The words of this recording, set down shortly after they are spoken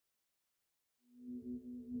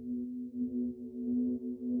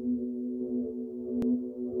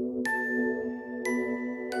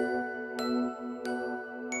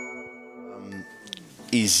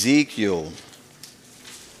Ezekiel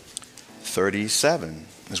 37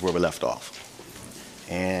 is where we left off.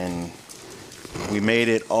 And we made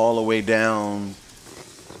it all the way down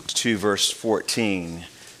to verse 14.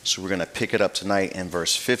 So we're going to pick it up tonight in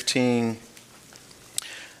verse 15.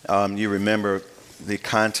 You remember the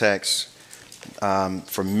context.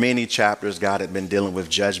 For many chapters, God had been dealing with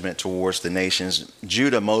judgment towards the nations,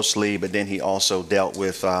 Judah mostly, but then he also dealt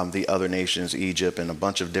with the other nations, Egypt and a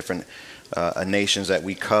bunch of different nations that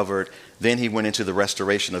we covered. Then he went into the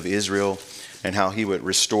restoration of Israel and how he would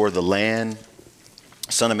restore the land.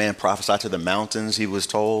 Son of man, prophesy to the mountains, he was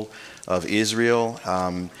told, of Israel.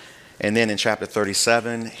 And then in chapter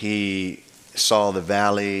 37, he saw the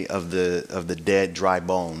valley of the dead dry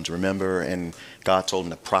bones, remember? And God told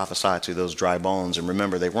him to prophesy to those dry bones. And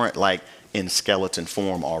remember, they weren't like in skeleton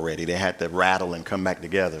form already. They had to rattle and come back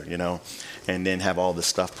together, and then have all this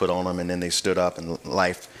stuff put on them. And then they stood up and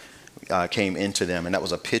life came into them. And that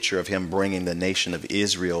was a picture of him bringing the nation of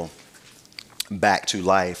Israel back to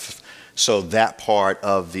life. So that part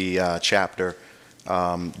of the chapter,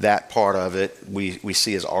 that part of it, we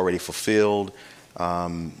see is already fulfilled.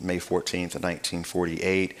 May 14th of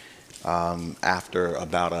 1948, after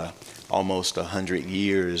about almost 100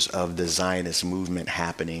 years of the Zionist movement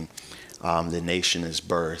happening, the nation is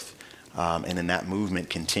birthed. And then that movement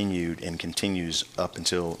continued and continues up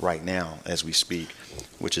until right now as we speak,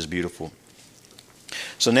 which is beautiful.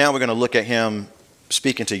 So now we're going to look at him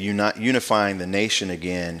speaking to unifying the nation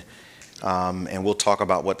again. And we'll talk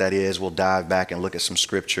about what that is. We'll dive back and look at some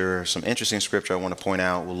scripture, some interesting scripture I want to point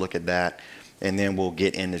out. We'll look at that. And then we'll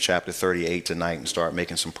get into chapter 38 tonight and start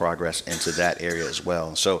making some progress into that area as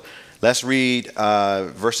well. So let's read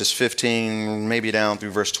verses 15, maybe down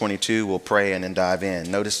through verse 22. We'll pray and then dive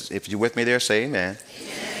in. Notice, if you're with me there, say amen.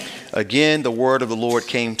 Amen. Again, the word of the Lord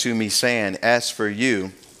came to me saying, as for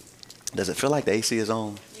you, does it feel like the AC is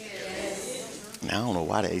on? Yes. Now, I don't know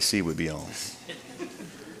why the AC would be on.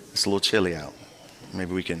 It's a little chilly out.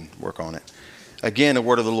 Maybe we can work on it. Again, the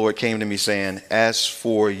word of the Lord came to me saying, as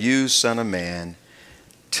for you, son of man,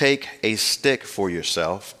 take a stick for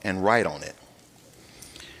yourself and write on it.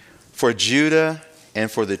 For Judah and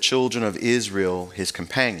for the children of Israel, his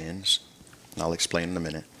companions, and I'll explain in a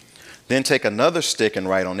minute. Then take another stick and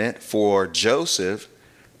write on it for Joseph,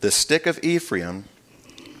 the stick of Ephraim,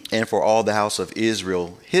 and for all the house of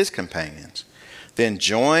Israel, his companions. Then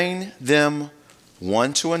join them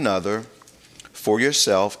one to another for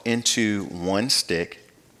yourself into one stick,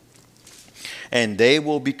 and they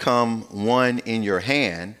will become one in your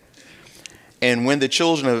hand. And when the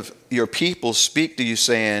children of your people speak to you,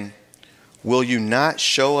 saying, will you not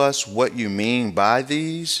show us what you mean by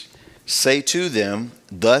these? Say to them,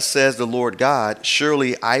 thus says the Lord God,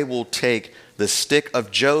 surely I will take the stick of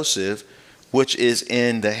Joseph, which is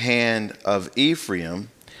in the hand of Ephraim,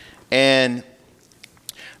 and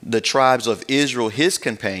the tribes of Israel, his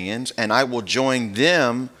companions, and I will join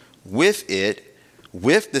them with it,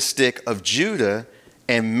 with the stick of Judah,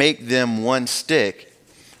 and make them one stick,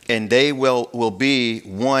 and they will be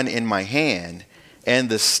one in my hand, and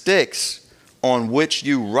the sticks on which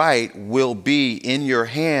you write will be in your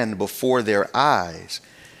hand before their eyes.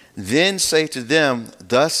 Then say to them,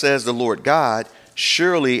 thus says the Lord God,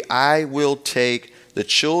 surely I will take the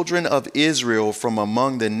children of Israel from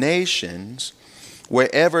among the nations,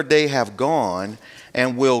 wherever they have gone,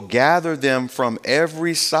 and will gather them from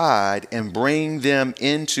every side and bring them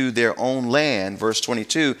into their own land. Verse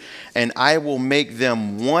 22, and I will make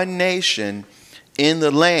them one nation in the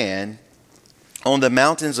land on the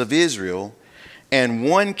mountains of Israel, and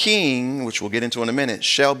one king, which we'll get into in a minute,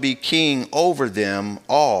 shall be king over them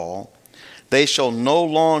all. They shall no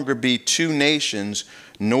longer be two nations,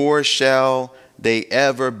 nor shall they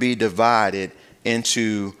ever be divided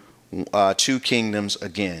into two kingdoms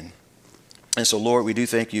again. And so, Lord, we do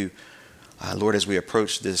thank you, Lord, as we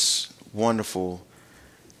approach this wonderful,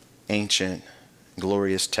 ancient,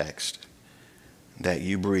 glorious text that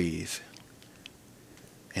you breathe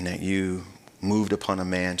and that you moved upon a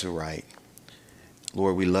man to write.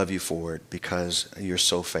 Lord, we love you for it because you're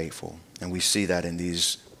so faithful. And we see that in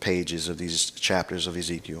these pages of these chapters of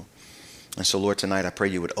Ezekiel. And so, Lord, tonight I pray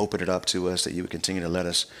you would open it up to us, that you would continue to let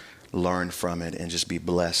us learn from it and just be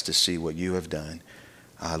blessed to see what you have done.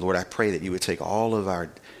 Lord, I pray that you would take all of our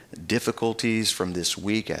difficulties from this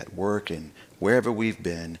week at work and wherever we've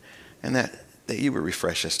been, and that you would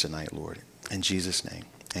refresh us tonight, Lord. In Jesus' name,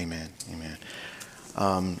 amen. Amen.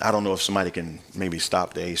 I don't know if somebody can maybe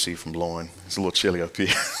stop the AC from blowing. It's a little chilly up here.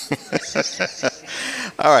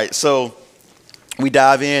 All right, so we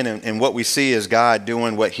dive in, and what we see is God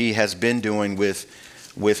doing what he has been doing with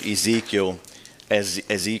Ezekiel. as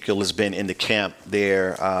Ezekiel has been in the camp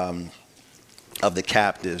there of the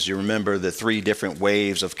captives. You remember the 3 different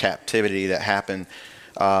waves of captivity that happened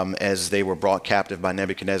as they were brought captive by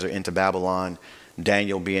Nebuchadnezzar into Babylon.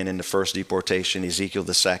 Daniel being in the first deportation, Ezekiel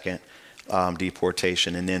the second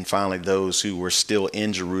deportation, and then finally those who were still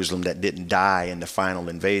in Jerusalem that didn't die in the final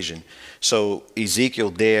invasion. So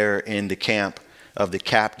Ezekiel there in the camp of the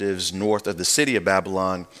captives north of the city of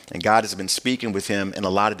Babylon, and God has been speaking with him in a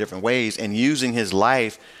lot of different ways and using his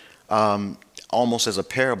life almost as a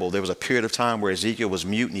parable. There was a period of time where Ezekiel was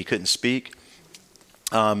mute and he couldn't speak.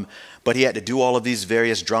 But he had to do all of these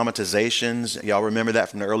various dramatizations. Y'all remember that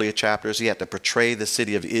from the earlier chapters. He had to portray the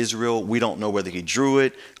city of Israel. We don't know whether he drew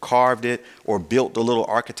it, carved it, or built the little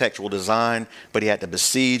architectural design, but he had to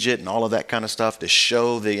besiege it and all of that kind of stuff to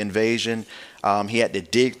show the invasion. He had to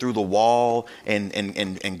dig through the wall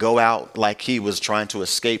and go out like he was trying to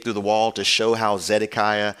escape through the wall to show how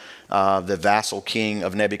Zedekiah, the vassal king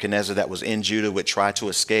of Nebuchadnezzar that was in Judah, would try to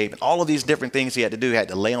escape. And all of these different things he had to do. He had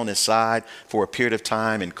to lay on his side for a period of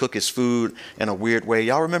time and cook his food in a weird way.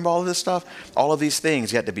 Y'all remember all of this stuff? All of these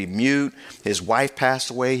things. He had to be mute. His wife passed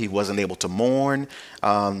away. He wasn't able to mourn.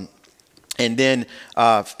 And then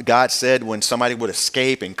God said when somebody would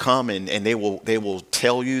escape and come and they will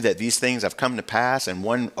tell you that these things have come to pass. And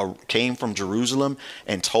one came from Jerusalem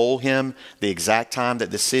and told him the exact time that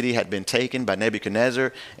the city had been taken by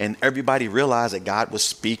Nebuchadnezzar. And everybody realized that God was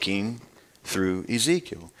speaking through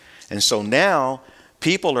Ezekiel. And so now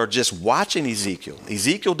people are just watching Ezekiel.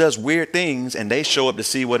 Ezekiel does weird things and they show up to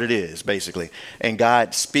see what it is, basically. And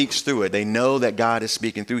God speaks through it. They know that God is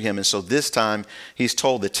speaking through him. And so this time he's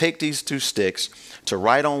told to take these 2 sticks, to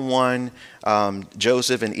write on one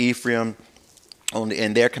Joseph and Ephraim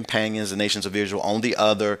and their companions, the nations of Israel, on the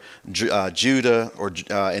other Judah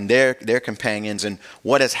and their companions. And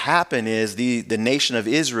what has happened is the nation of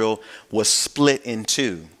Israel was split in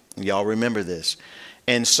 2. Y'all remember this.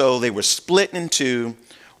 And so they were split in 2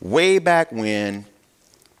 way back when,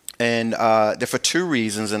 and they're for 2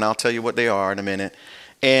 reasons, and I'll tell you what they are in a minute.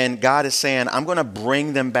 And God is saying, I'm going to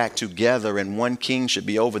bring them back together, and one king should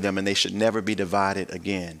be over them, and they should never be divided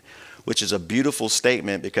again, which is a beautiful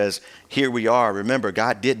statement because here we are. Remember,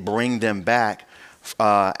 God did bring them back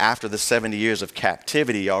after the 70 years of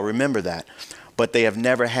captivity. Y'all remember that. But they have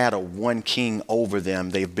never had a one king over them.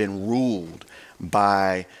 They've been ruled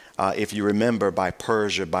by if you remember, by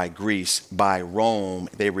Persia, by Greece, by Rome.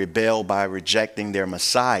 They rebelled by rejecting their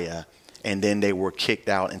Messiah, and then they were kicked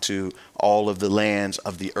out into all of the lands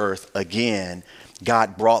of the earth again.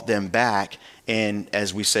 God brought them back, and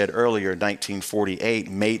as we said earlier,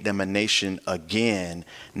 1948 made them a nation again.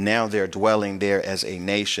 Now they're dwelling there as a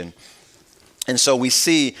nation. And so we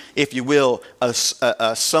see, if you will, a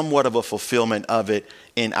somewhat of a fulfillment of it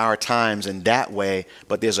in our times in that way,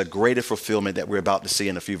 but there's a greater fulfillment that we're about to see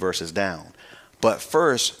in a few verses down. But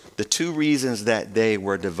first, the 2 reasons that they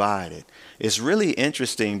were divided is really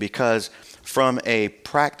interesting because from a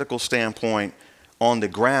practical standpoint on the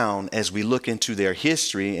ground, as we look into their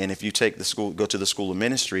history, and if you take the school, go to the School of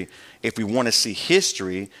Ministry, if we want to see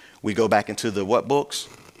history, we go back into the what books?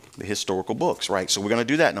 The historical books, right? So we're going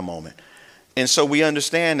to do that in a moment. And so we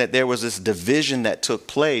understand that there was this division that took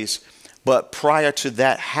place. But prior to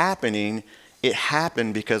that happening, it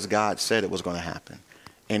happened because God said it was going to happen.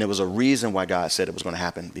 And it was a reason why God said it was going to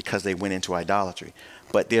happen, because they went into idolatry.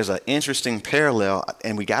 But there's an interesting parallel,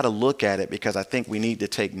 and we got to look at it because I think we need to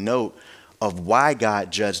take note of why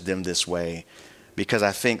God judged them this way, because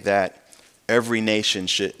I think that every nation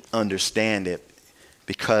should understand it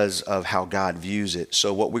because of how God views it.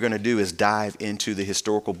 So what we're going to do is dive into the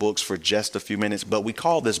historical books for just a few minutes, but we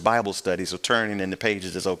call this Bible study, so turning in the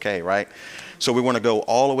pages is okay, right? So we want to go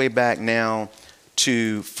all the way back now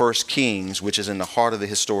to 1 Kings, which is in the heart of the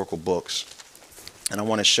historical books. And I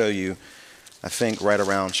want to show you, I think right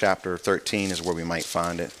around chapter 13 is where we might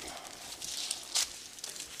find it.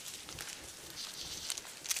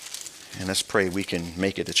 And let's pray we can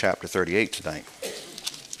make it to chapter 38 tonight.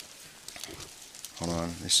 Hold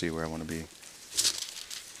on, let's see where I want to be.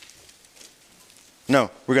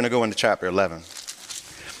 No, we're going to go into chapter 11.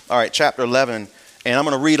 All right, chapter 11, and I'm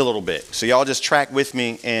going to read a little bit. So y'all just track with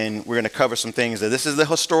me, and we're going to cover some things. This is the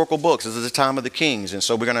historical books. This is the time of the kings. And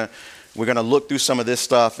so we're going to look through some of this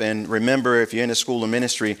stuff. And remember, if you're in the School of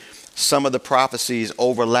Ministry, some of the prophecies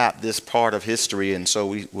overlap this part of history. And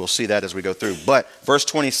so we'll see that as we go through. But verse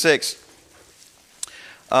 26,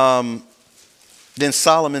 then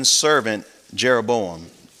Solomon's servant, Jeroboam,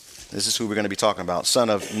 this is who we're going to be talking about, son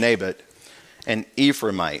of Nebat, an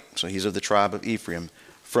Ephraimite, so he's of the tribe of Ephraim,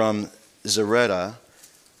 from Zeredah,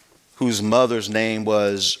 whose mother's name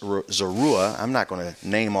was Zeruiah. I'm not going to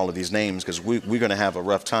name all of these names because we're going to have a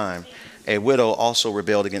rough time. A widow also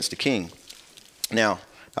rebelled against the king. Now,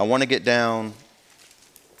 I want to get down.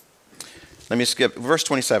 Let me skip verse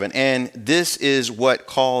 27. And this is what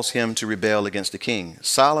caused him to rebel against the king.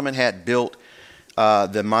 Solomon had built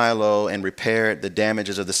the Milo and repaired the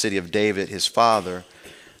damages of the city of David, his father.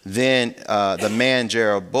 Then the man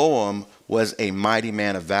Jeroboam was a mighty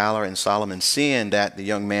man of valor, and Solomon, seeing that the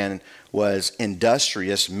young man was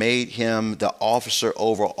industrious, made him the officer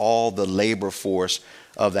over all the labor force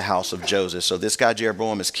of the house of Joseph. So this guy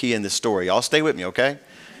Jeroboam is key in this story. Y'all stay with me, okay?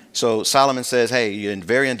 So Solomon says, hey, you're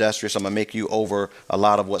very industrious. I'm going to make you over a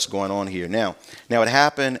lot of what's going on here. Now it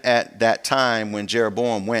happened at that time when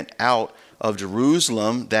Jeroboam went out of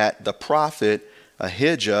Jerusalem that the prophet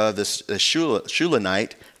Ahijah, the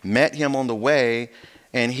Shulonite, met him on the way,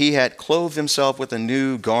 and he had clothed himself with a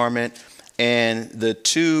new garment, and the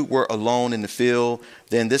two were alone in the field.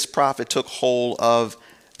 Then this prophet took hold of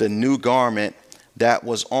the new garment that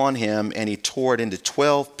was on him, and he tore it into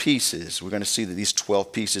 12 pieces. We're going to see that these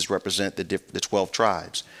 12 pieces represent the 12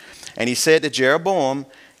 tribes. And he said to Jeroboam,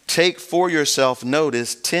 take for yourself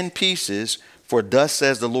notice 10 pieces, for thus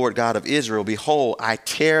says the Lord God of Israel, behold, I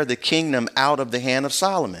tear the kingdom out of the hand of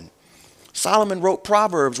Solomon. Solomon wrote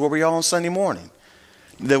Proverbs where we are on Sunday morning.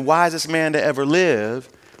 The wisest man to ever live.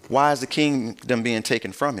 Why is the kingdom being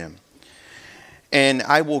taken from him? And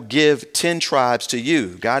I will give 10 tribes to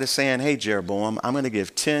you. God is saying, hey, Jeroboam, I'm going to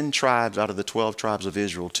give 10 tribes out of the 12 tribes of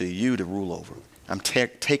Israel to you to rule over. I'm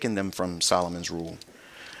taking them from Solomon's rule.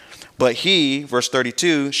 But he, verse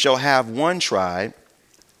 32, shall have one tribe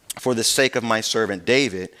for the sake of my servant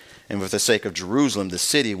David, and for the sake of Jerusalem, the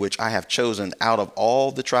city which I have chosen out of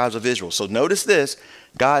all the tribes of Israel. So notice this.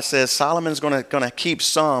 God says Solomon's going to keep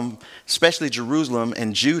some, especially Jerusalem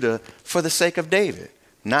and Judah, for the sake of David.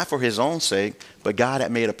 Not for his own sake, but God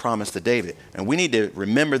had made a promise to David. And we need to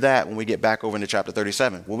remember that when we get back over into chapter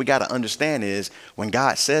 37. What we got to understand is when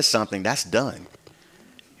God says something, that's done.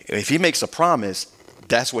 If he makes a promise,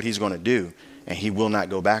 that's what he's going to do. And he will not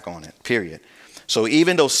go back on it, period. So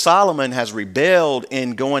even though Solomon has rebelled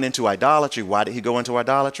in going into idolatry, why did he go into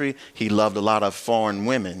idolatry? He loved a lot of foreign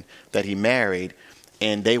women that he married,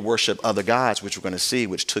 and they worship other gods, which we're going to see,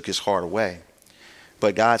 which took his heart away.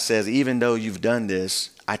 But God says, even though you've done this,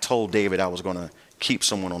 I told David I was going to keep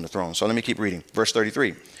someone on the throne. So let me keep reading. Verse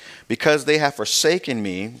 33. Because they have forsaken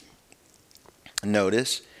me,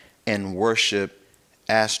 notice, and worship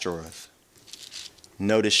Ashtoreth.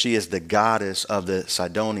 Notice she is the goddess of the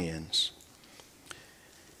Sidonians.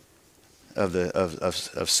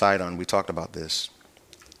 Of Sidon. We talked about this.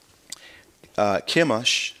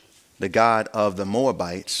 Chemosh, the god of the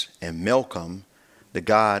Moabites, and Milcom, the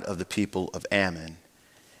god of the people of Ammon,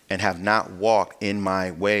 and have not walked in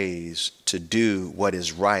my ways to do what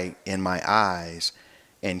is right in my eyes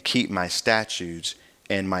and keep my statutes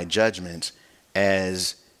and my judgments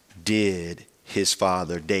as did his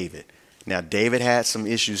father David. Now, David had some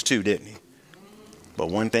issues too, didn't he? But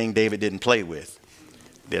one thing David didn't play with.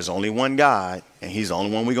 There's only one God, and he's the only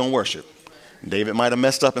one we're going to worship. David might have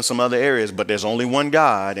messed up in some other areas, but there's only one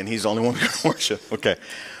God, and he's the only one we're going to worship. Okay.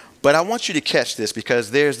 But I want you to catch this because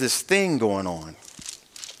there's this thing going on.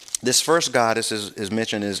 This first goddess is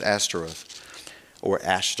mentioned as Ashtoreth or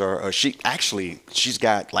Ashtar, or she's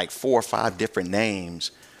got like 4 or 5 different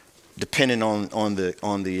names depending on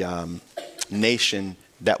the nation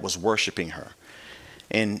that was worshiping her.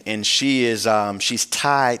 And she's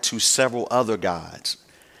tied to several other gods.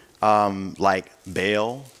 Like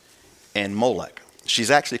Baal and Molech.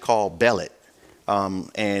 She's actually called Belit,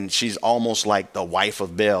 and she's almost like the wife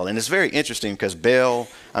of Baal. And it's very interesting because Baal,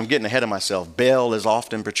 I'm getting ahead of myself, Baal is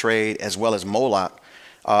often portrayed, as well as Moloch,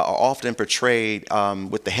 are often portrayed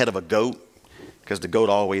with the head of a goat, because the goat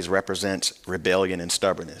always represents rebellion and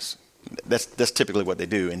stubbornness. That's typically what they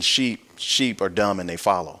do. And sheep are dumb and they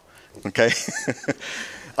follow. Okay?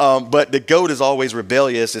 But the goat is always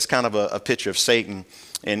rebellious. It's kind of a picture of Satan.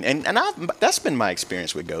 And that's been my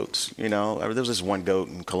experience with goats. You know, there was this one goat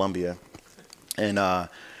in Colombia, and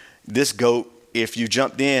this goat, if you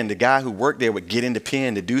jumped in, the guy who worked there would get in the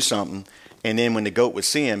pen to do something, and then when the goat would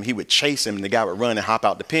see him, he would chase him, and the guy would run and hop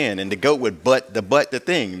out the pen, and the goat would butt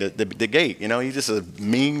the gate. You know, he's just a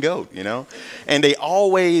mean goat. You know, and they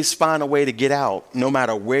always find a way to get out, no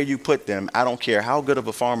matter where you put them. I don't care how good of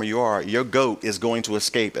a farmer you are, your goat is going to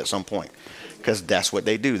escape at some point. Because that's what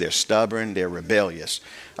they do. They're stubborn. They're rebellious.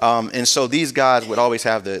 And so these guys would always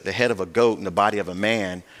have the head of a goat and the body of a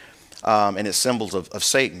man, and it's symbols of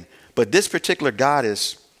Satan. But this particular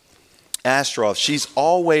goddess, Ashtaroth, she's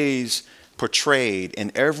always portrayed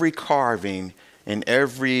in every carving in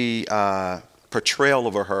every portrayal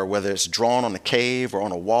of her, whether it's drawn on a cave or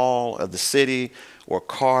on a wall of the city or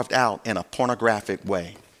carved out in a pornographic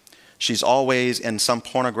way. She's always in some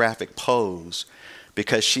pornographic pose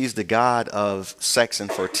because she's the god of sex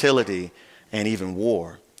and fertility and even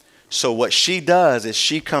war. So what she does is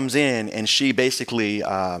she comes in and she basically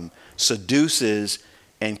seduces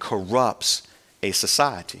and corrupts a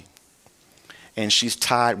society. And she's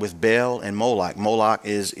tied with Baal and Moloch. Moloch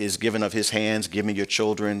is given of his hands, give me your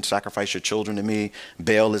children, sacrifice your children to me.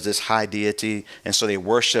 Baal is this high deity. And so they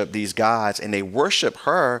worship these gods, and they worship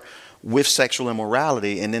her with sexual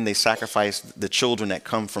immorality, and then they sacrifice the children that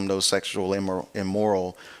come from those sexual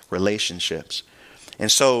immoral relationships. And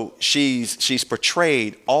so she's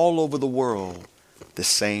portrayed all over the world the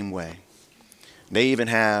same way. They even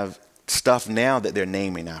have stuff now that they're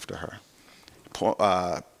naming after her.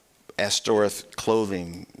 Astoreth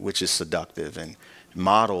clothing, which is seductive, and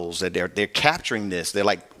models that they're capturing this. They're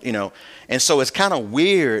like, and so it's kind of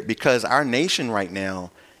weird because our nation right now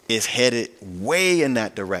is headed way in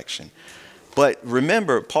that direction. But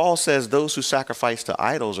remember, Paul says those who sacrifice to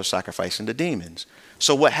idols are sacrificing to demons.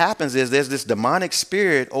 So what happens is there's this demonic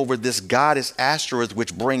spirit over this goddess Ashtoreth,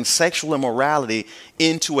 which brings sexual immorality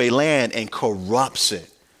into a land and corrupts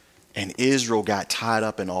it. And Israel got tied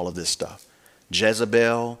up in all of this stuff.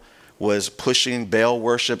 Jezebel was pushing Baal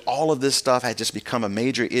worship. All of this stuff had just become a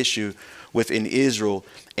major issue within Israel.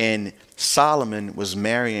 And Solomon was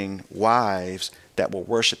marrying wives that were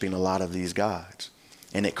worshiping a lot of these gods.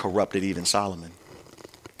 And it corrupted even Solomon.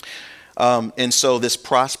 And so this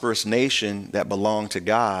prosperous nation that belonged to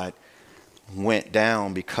God went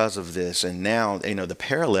down because of this. And now, the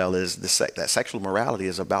parallel is that sexual immorality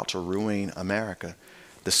is about to ruin America.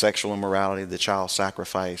 The sexual immorality, the child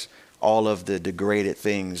sacrifice, all of the degraded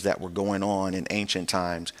things that were going on in ancient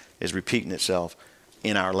times is repeating itself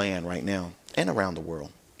in our land right now and around the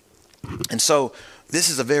world. And so this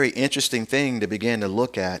is a very interesting thing to begin to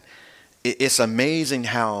look at. It's amazing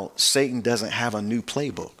how Satan doesn't have a new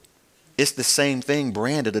playbook. It's the same thing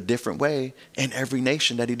branded a different way in every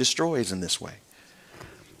nation that he destroys in this way.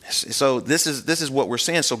 So this is what we're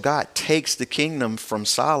seeing. So God takes the kingdom from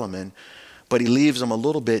Solomon, but he leaves him a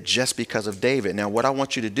little bit just because of David. Now, what I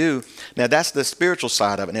want you to do, now that's the spiritual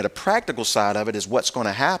side of it. Now, the practical side of it is what's going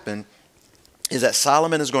to happen is that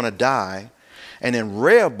Solomon is going to die, and then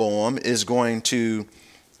Rehoboam is going to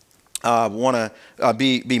want to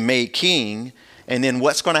be made king. And then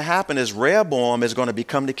what's going to happen is Rehoboam is going to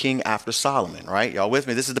become the king after Solomon, right? Y'all with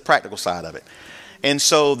me? This is the practical side of it. And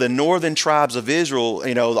so the northern tribes of Israel,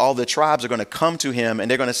 all the tribes are going to come to him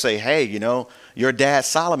and they're going to say, hey, your dad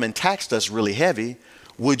Solomon taxed us really heavy.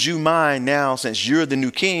 Would you mind now, since you're the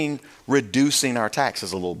new king, reducing our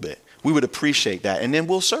taxes a little bit? We would appreciate that. And then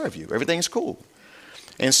we'll serve you. Everything's cool.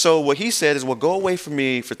 And so what he said is, well, go away from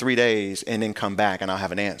me for 3 days and then come back and I'll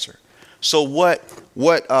have an answer. So what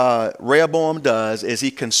Rehoboam does is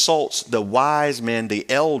he consults the wise men, the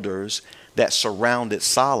elders that surrounded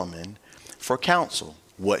Solomon for counsel.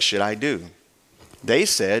 What should I do? They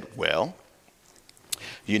said, well,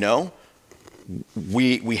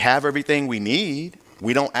 we have everything we need.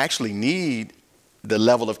 We don't actually need the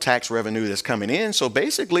level of tax revenue that's coming in. So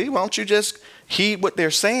basically, why don't you just heed what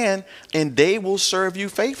they're saying and they will serve you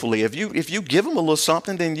faithfully. If you give them a little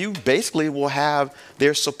something, then you basically will have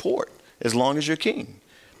their support as long as you're king.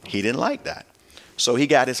 He didn't like that. So he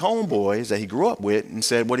got his homeboys that he grew up with and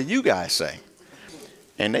said, what do you guys say?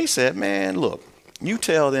 And they said, man, look, you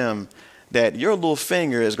tell them that your little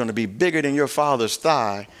finger is going to be bigger than your father's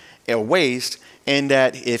thigh or waist, and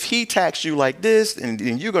that if he taxed you like this, and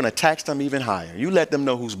you're going to tax them even higher. You let them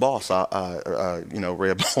know who's boss,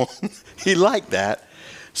 Rehoboam. He liked that.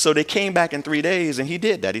 So they came back in 3 days, and he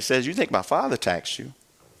did that. He says, you think my father taxed you?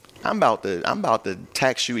 I'm about to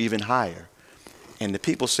tax you even higher. And the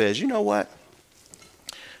people says, you know what?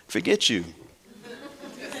 Forget you.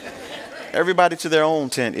 Everybody to their own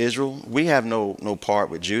tent, Israel. We have no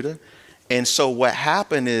part with Judah. And so what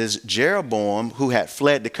happened is Jeroboam, who had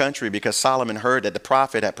fled the country because Solomon heard that the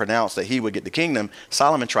prophet had pronounced that he would get the kingdom,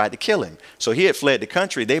 Solomon tried to kill him. So he had fled the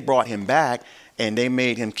country. They brought him back and they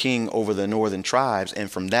made him king over the northern tribes. And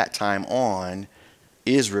from that time on,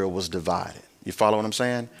 Israel was divided. You follow what I'm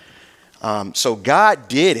saying? So God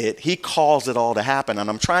did it. He caused it all to happen. And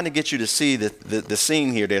I'm trying to get you to see the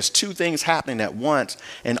scene here. There's two things happening at once,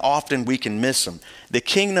 and often we can miss them. The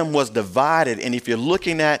kingdom was divided. And if you're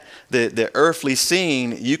looking at the earthly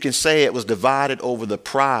scene, you can say it was divided over the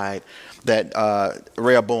pride that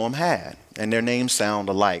Rehoboam had. And their names sound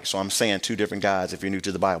alike. So I'm saying two different guys if you're new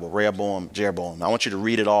to the Bible. Rehoboam, Jeroboam. I want you to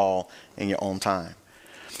read it all in your own time.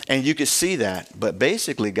 And you could see that. But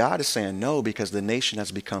basically, God is saying no, because the nation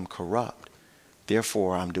has become corrupt.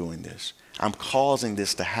 Therefore, I'm doing this. I'm causing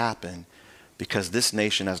this to happen because this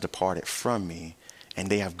nation has departed from me, and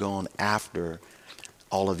they have gone after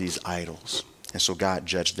all of these idols. And so God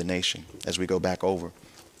judged the nation as we go back over.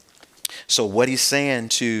 So what he's saying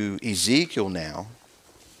to Ezekiel now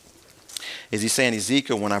is he's saying,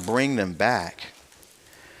 Ezekiel, when I bring them back,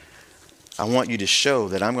 I want you to show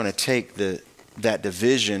that I'm going to take that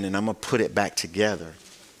division and I'm going to put it back together.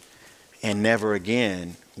 And never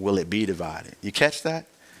again will it be divided. You catch that?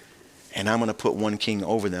 And I'm going to put one king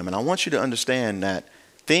over them. And I want you to understand that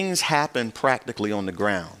things happen practically on the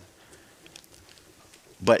ground.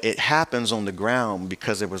 But it happens on the ground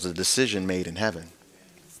because there was a decision made in heaven.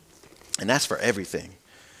 And that's for everything.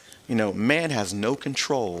 You know, man has no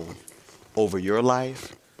control over your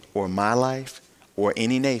life or my life or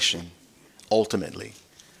any nation, ultimately.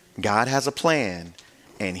 God has a plan,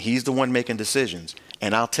 and he's the one making decisions.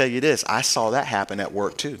 And I'll tell you this, I saw that happen at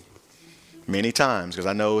work too. Many times, because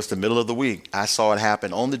I know it's the middle of the week. I saw it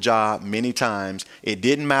happen on the job many times. It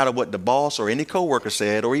didn't matter what the boss or any coworker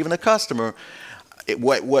said, or even a customer.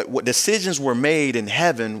 What decisions were made in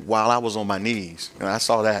heaven while I was on my knees. And I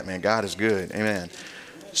saw that, man. God is good. Amen.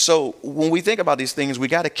 So when we think about these things, we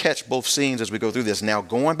got to catch both scenes as we go through this. Now,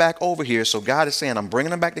 going back over here, so God is saying, I'm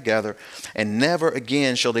bringing them back together, and never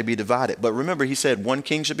again shall they be divided. But remember, he said one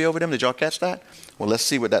king should be over them. Did y'all catch that? Well, let's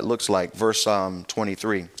see what that looks like. Verse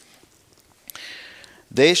 23.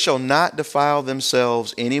 They shall not defile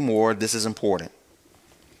themselves anymore, this is important,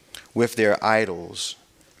 with their idols,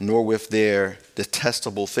 nor with their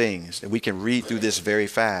detestable things. And we can read through this very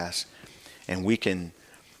fast, and we can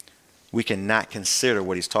not consider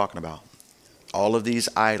what he's talking about. All of these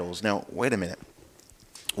idols. Now, wait a minute.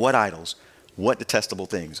 What idols? What detestable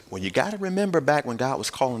things? Well, you got to remember back when God was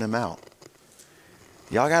calling them out.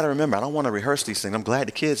 Y'all got to remember, I don't want to rehearse these things. I'm glad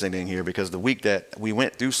the kids ain't in here, because the week that we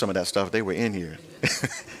went through some of that stuff, they were in here.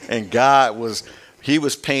 And he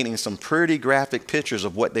was painting some pretty graphic pictures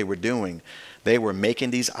of what they were doing. They were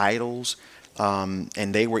making these idols, and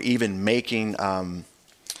they were even making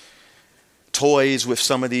toys with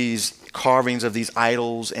some of these carvings of these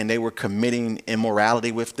idols, and they were committing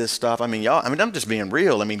immorality with this stuff. I mean, I'm just being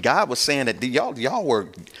real. I mean, God was saying that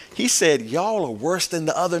he said, y'all are worse than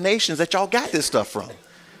the other nations that y'all got this stuff from.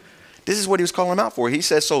 This is what he was calling them out for. He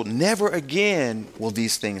says, so never again will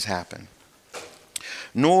these things happen,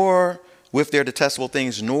 nor with their detestable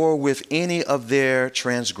things, nor with any of their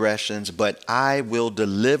transgressions, but I will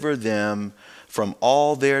deliver them from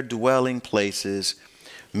all their dwelling places,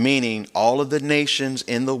 meaning all of the nations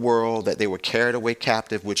in the world that they were carried away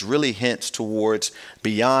captive, which really hints towards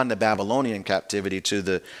beyond the Babylonian captivity to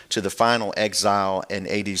the final exile in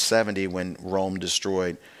AD 70 when Rome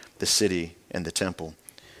destroyed the city and the temple.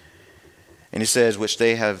 And he says, which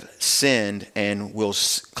they have sinned, and will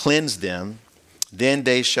cleanse them. Then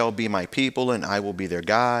they shall be my people, and I will be their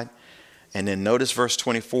God. And then notice verse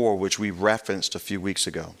 24, which we referenced a few weeks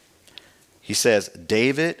ago. He says,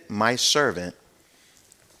 David, my servant,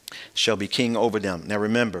 shall be king over them. Now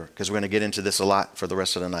remember, because we're going to get into this a lot for the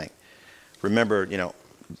rest of the night. Remember,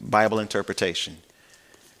 Bible interpretation.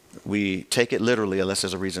 We take it literally unless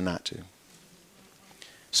there's a reason not to.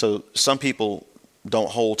 So some people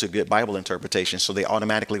don't hold to good Bible interpretation, so they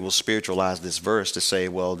automatically will spiritualize this verse to say,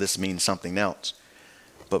 well, this means something else.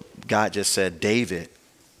 But God just said David.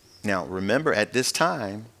 Now remember, at this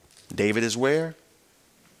time, David is where?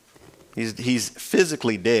 He's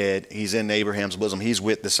physically dead. He's in Abraham's bosom. He's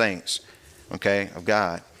with the saints, okay, of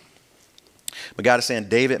God. But God is saying,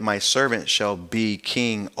 David, my servant, shall be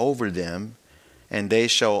king over them, and they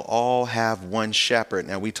shall all have one shepherd.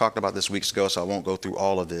 Now, we talked about this weeks ago, so I won't go through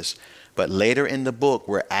all of this. But later in the book,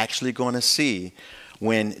 we're actually going to see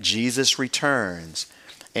when Jesus returns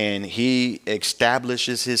and he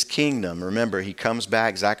establishes his kingdom. Remember, he comes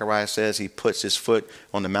back. Zechariah says he puts his foot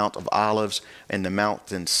on the Mount of Olives, and the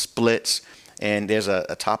mountain splits. And there's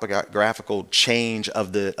a topographical change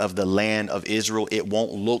of the land of Israel. It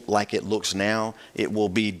won't look like it looks now. It will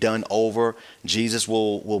be done over. Jesus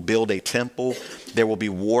will build a temple. There will be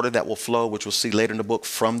water that will flow, which we'll see later in the book,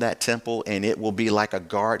 from that temple. And it will be like a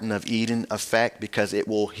Garden of Eden effect, because it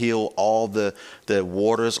will heal all the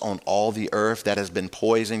waters on all the earth that has been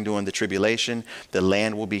poisoned during the tribulation. The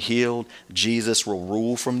land will be healed. Jesus will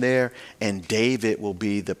rule from there. And David will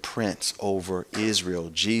be the prince over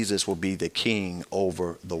Israel. Jesus will be the king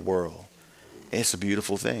over the world. It's a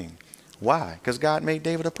beautiful thing. Why? Because God made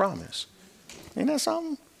David a promise. Ain't that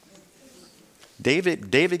something?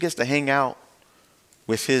 David gets to hang out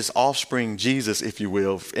with his offspring, Jesus, if you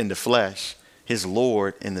will, in the flesh, his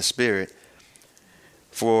Lord in the spirit.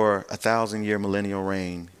 for 1,000-year millennial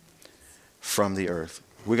reign from the earth.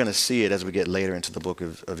 We're going to see it as we get later into the book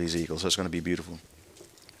of Ezekiel, so it's going to be beautiful.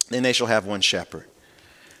 Then they shall have one shepherd.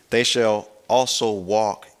 They shall also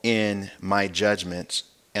walk in my judgments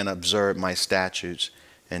and observe my statutes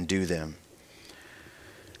and do them.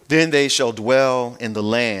 Then they shall dwell in the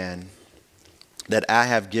land that I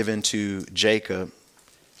have given to Jacob,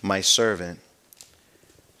 my servant,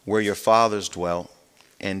 where your fathers dwelt,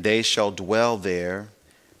 and they shall dwell there,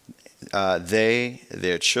 they,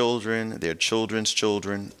 their children, their children's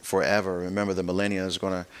children, forever. Remember, the millennia is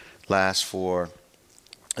going to last for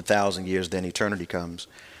 1,000 years, then eternity comes.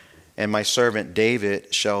 And my servant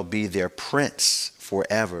David shall be their prince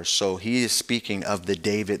forever. So he is speaking of the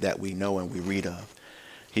David that we know and we read of.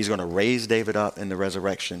 He's going to raise David up in the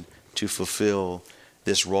resurrection to fulfill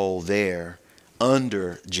this role there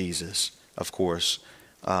under Jesus, of course,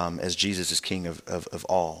 as Jesus is king of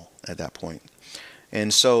all at that point.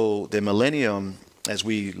 And so the millennium, as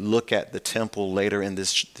we look at the temple later in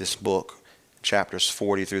this book, chapters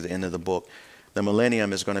 40 through the end of the book, the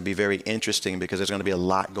millennium is going to be very interesting because there's going to be a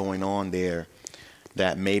lot going on there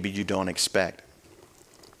that maybe you don't expect.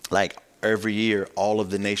 Like every year, all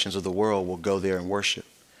of the nations of the world will go there and worship.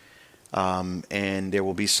 And there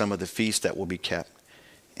will be some of the feasts that will be kept.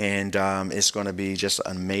 And it's going to be just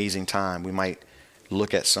an amazing time. We might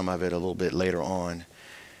look at some of it a little bit later on.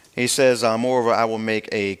 He says, moreover, I will make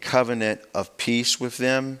a covenant of peace with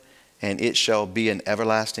them, and it shall be an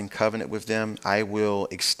everlasting covenant with them. I will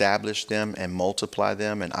establish them and multiply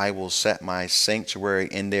them, and I will set my sanctuary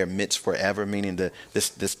in their midst forever, meaning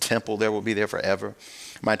this temple there will be there forever.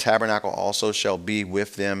 My tabernacle also shall be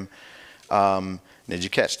with them. Did you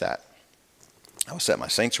catch that? I will set my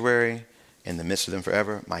sanctuary in the midst of them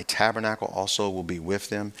forever. My tabernacle also will be with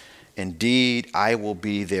them. Indeed, I will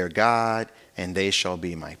be their God, and they shall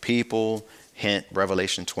be my people. Hint,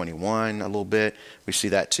 Revelation 21 a little bit. We see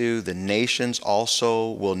that too. The nations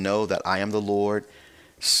also will know that I am the Lord,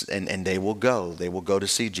 and they will go. They will go to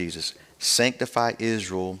see Jesus. Sanctify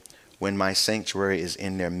Israel when my sanctuary is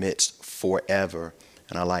in their midst forever.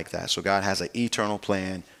 And I like that. So God has an eternal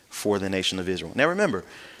plan for the nation of Israel. Now remember,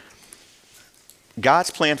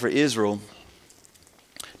 God's plan for Israel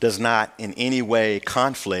does not in any way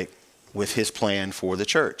conflict with his plan for the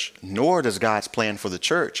church, nor does God's plan for the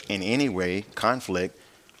church in any way conflict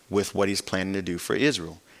with what he's planning to do for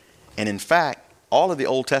Israel. And in fact, all of the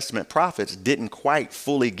Old Testament prophets didn't quite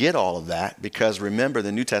fully get all of that, because remember,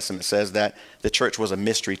 the New Testament says that the church was a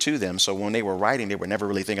mystery to them. So when they were writing, they were never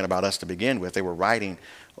really thinking about us to begin with. They were writing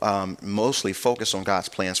mostly focused on God's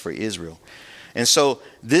plans for Israel. And so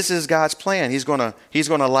this is God's plan. He's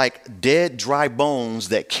gonna like dead, dry bones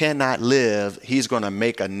that cannot live. He's gonna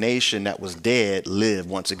make a nation that was dead live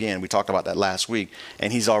once again. We talked about that last week,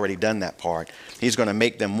 and he's already done that part. He's gonna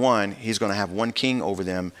make them one. He's gonna have one king over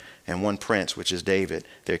them and one prince, which is David.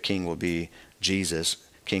 Their king will be Jesus,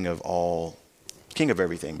 king of all, king of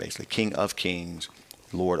everything, basically. King of kings,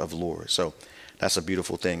 Lord of lords. So that's a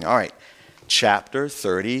beautiful thing. All right, chapter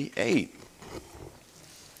 38.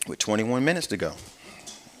 With 21 minutes to go.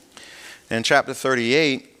 In chapter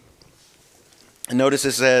 38, notice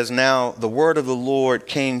it says, now the word of the Lord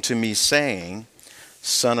came to me saying,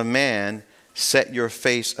 Son of man, set your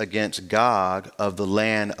face against Gog of the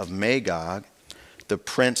land of Magog, the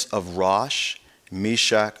prince of Rosh,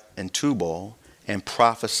 Meshach, and Tubal, and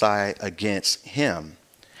prophesy against him,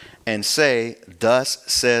 and say, thus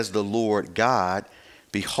says the Lord God,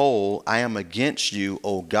 behold, I am against you,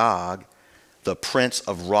 O Gog, the prince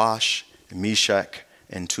of Rosh, Meshach,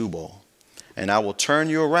 and Tubal. And I will turn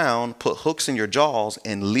you around, put hooks in your jaws,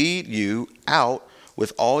 and lead you out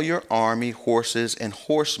with all your army, horses, and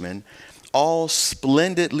horsemen, all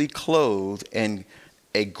splendidly clothed, and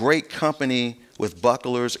a great company with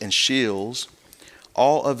bucklers and shields,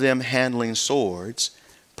 all of them handling swords.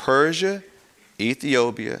 Persia,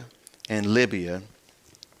 Ethiopia, and Libya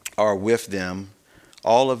are with them,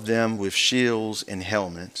 all of them with shields and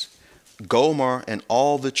helmets. Gomer and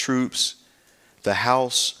all the troops, the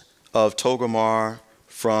house of Togarmah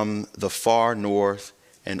from the far north,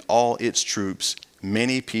 and all its troops,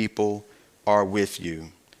 many people are with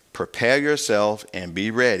you. Prepare yourself and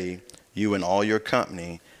be ready, you and all your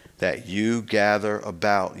company, that you gather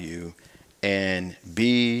about you, and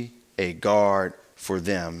be a guard for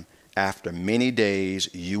them. After many days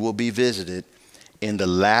you will be visited in the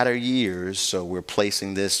latter years. So we're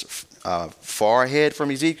placing this far ahead from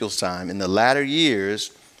Ezekiel's time. In the latter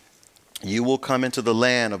years, you will come into the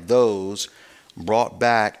land of those brought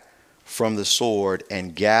back from the sword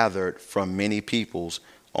and gathered from many peoples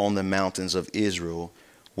on the mountains of Israel,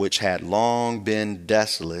 which had long been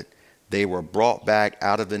desolate. They were brought back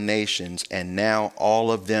out of the nations, and now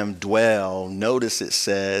all of them dwell, notice it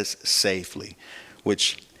says, safely,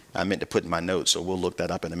 which I meant to put in my notes, so we'll look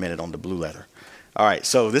that up in a minute on the blue letter. All right,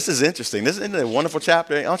 so this is interesting. This isn't a wonderful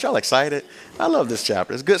chapter. Aren't y'all excited? I love this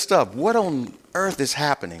chapter. It's good stuff. What on earth is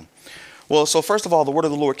happening? Well, so first of all, the word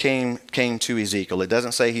of the Lord came to Ezekiel. It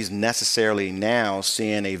doesn't say he's necessarily now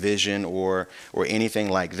seeing a vision or anything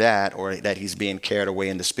like that, or that he's being carried away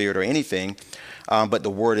in the spirit or anything, but the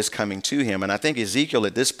word is coming to him. And I think Ezekiel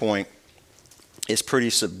at this point is pretty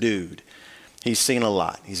subdued. He's seen a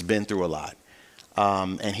lot. He's been through a lot.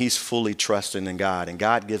 And he's fully trusting in God. And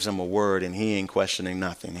God gives him a word, and he ain't questioning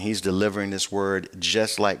nothing. He's delivering this word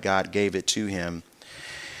just like God gave it to him.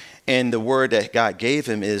 And the word that God gave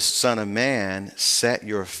him is, Son of man, set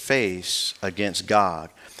your face against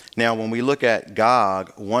Gog. Now, when we look at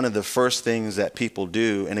Gog, one of the first things that people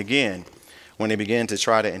do, and again, when they begin to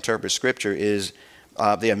try to interpret scripture, is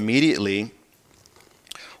they immediately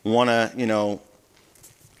want to,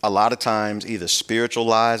 a lot of times either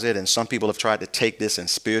spiritualize it, and some people have tried to take this and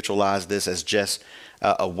spiritualize this as just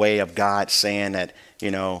a way of God saying that,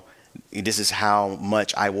 this is how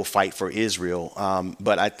much I will fight for Israel.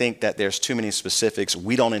 But I think that there's too many specifics.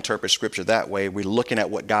 We don't interpret scripture that way. We're looking at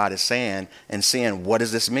what God is saying and seeing, what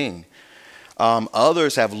does this mean?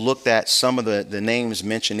 Others have looked at some of the names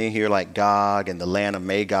mentioned in here, like Gog and the land of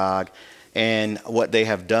Magog. And what they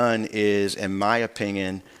have done is, in my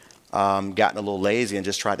opinion, gotten a little lazy and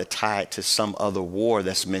just tried to tie it to some other war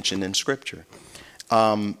that's mentioned in scripture.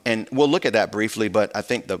 And we'll look at that briefly, but I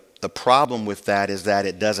think the problem with that is that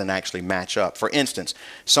it doesn't actually match up. For instance,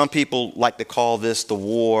 some people like to call this the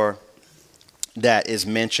war that is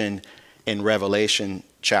mentioned in Revelation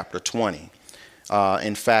chapter 20.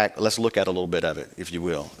 In fact, let's look at a little bit of it, if you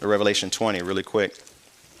will. Revelation 20, really quick.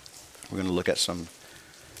 We're going to look at some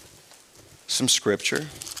scripture.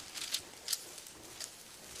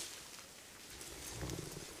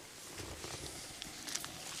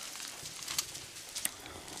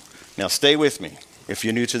 Now, stay with me if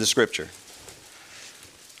you're new to the scripture.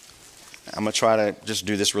 I'm going to try to just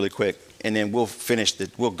do this really quick, and then we'll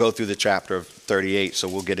go through the chapter of 38, so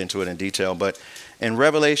we'll get into it in detail. But in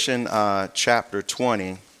Revelation chapter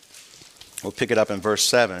 20, we'll pick it up in verse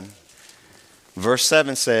 7. Verse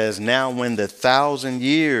 7 says, now when the 1,000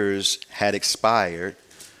 years had expired,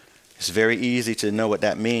 it's very easy to know what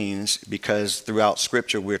that means, because throughout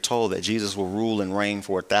scripture we're told that Jesus will rule and reign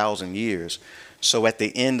for 1,000 years. So at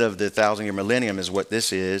the end of the 1,000-year millennium is what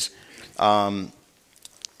this is.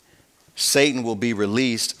 Satan will be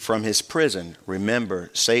released from his prison. Remember,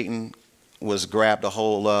 Satan was grabbed a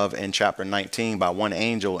hold of in chapter 19 by one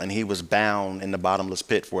angel, and he was bound in the bottomless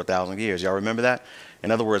pit for 1,000 years. Y'all remember that? In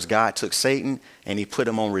other words, God took Satan and he put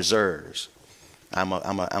him on reserves. I'm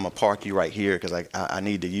a park you right here because I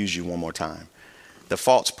need to use you one more time. The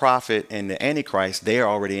false prophet and the Antichrist, they are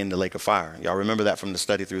already in the lake of fire. Y'all remember that from the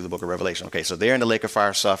study through the book of Revelation. Okay, so they're in the lake of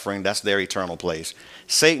fire suffering. That's their eternal place.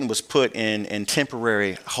 Satan was put in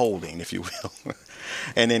temporary holding, if you will.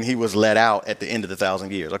 And then he was let out at the end of the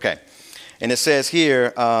 1,000 years. Okay. And it says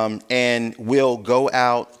here, and will go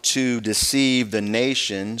out to deceive the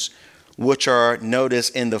nations, which are, notice,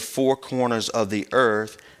 in the four corners of the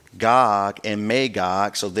earth, Gog and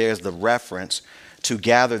Magog. So there's the reference. To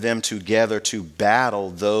gather them together to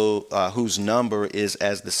battle, though whose number is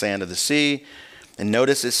as the sand of the sea. And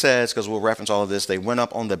notice it says, because we'll reference all of this, they went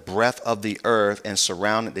up on the breadth of the earth and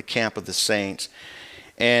surrounded the camp of the saints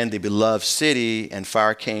and the beloved city, and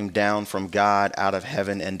fire came down from God out of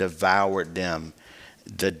heaven and devoured them.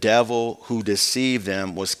 The devil who deceived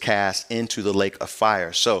them was cast into the lake of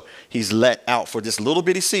fire. So he's let out for this little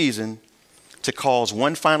bitty season to cause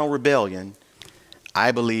one final rebellion.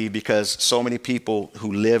 I believe because so many people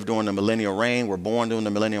who lived during the millennial reign, were born during the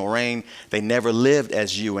millennial reign, they never lived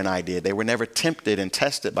as you and I did. They were never tempted and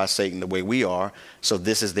tested by Satan the way we are. So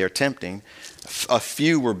this is their tempting. A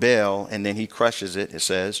few rebel, and then he crushes it, it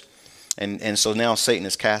says. And so now Satan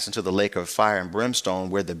is cast into the lake of fire and brimstone,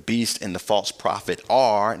 where the beast and the false prophet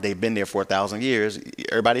are. They've been there for 1,000 years.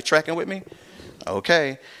 Everybody tracking with me?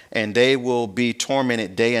 Okay. And they will be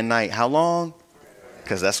tormented day and night. How long?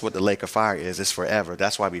 Because that's what the lake of fire is. It's forever.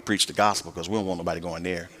 That's why we preach the gospel, because we don't want nobody going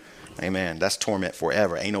there. Amen. That's torment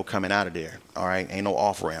forever. Ain't no coming out of there. All right. Ain't no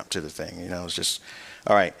off ramp to the thing. It's just,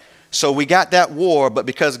 all right. So we got that war, but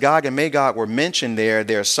because Gog and Magog were mentioned there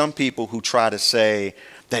are some people who try to say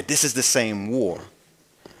that this is the same war.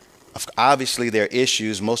 Obviously, there are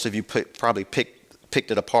issues. Most of you probably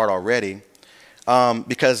picked it apart already,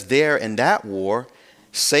 because there in that war,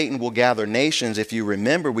 Satan will gather nations. If you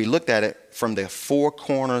remember, we looked at it from the four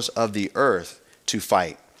corners of the earth to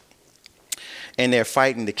fight. and they're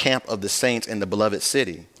fighting the camp of the saints in the beloved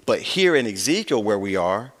city. But here in Ezekiel, where we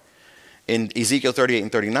are, in Ezekiel 38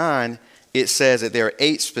 and 39, it says that there are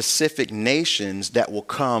 8 specific nations that will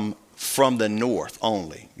come from the north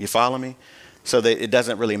only. You follow me? So that it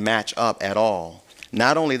doesn't really match up at all.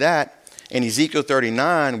 Not only that, in Ezekiel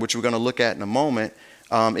 39, which we're going to look at in a moment,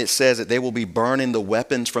 it says that they will be burning the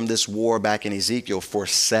weapons from this war back in Ezekiel for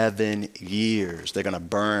 7 years. They're going to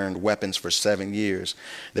burn weapons for 7 years.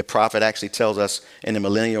 The prophet actually tells us in the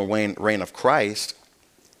millennial reign of Christ,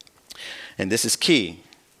 and this is key,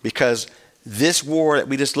 because this war that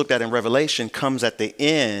we just looked at in Revelation comes at the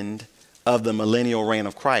end of the millennial reign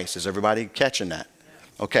of Christ. Is everybody catching that?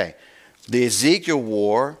 Okay. The Ezekiel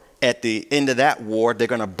war, at the end of that war, they're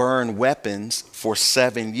going to burn weapons for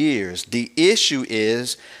 7 years. The issue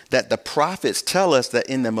is that the prophets tell us that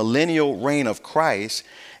in the millennial reign of Christ,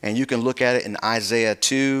 and you can look at it in Isaiah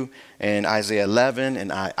 2 and Isaiah 11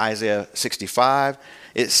 and Isaiah 65,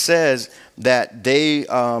 it says that they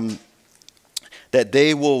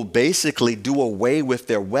will basically do away with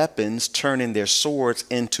their weapons, turning their swords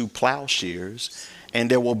into plowshares,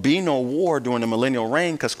 and there will be no war during the millennial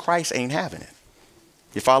reign because Christ ain't having it.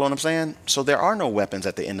 You follow what I'm saying? So there are no weapons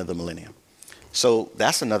at the end of the millennium. So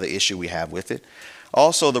that's another issue we have with it.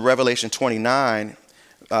 Also, the Revelation 29,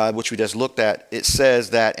 which we just looked at, it says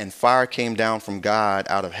that, and fire came down from God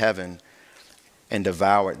out of heaven and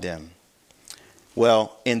devoured them.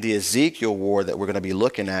 Well, in the Ezekiel war that we're going to be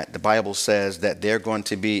looking at, the Bible says that they're going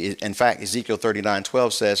to be, in fact, Ezekiel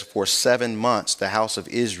 39:12 says, for 7 months the house of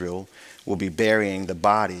Israel will be burying the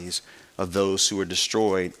bodies of those who were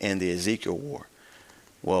destroyed in the Ezekiel war.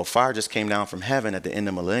 Well, fire just came down from heaven at the end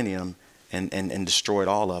of the millennium and destroyed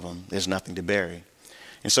all of them. There's nothing to bury.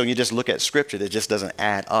 And so you just look at scripture, that just doesn't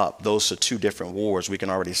add up. Those are 2 different wars. We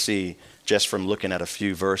can already see just from looking at a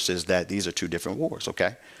few verses that these are 2 different wars,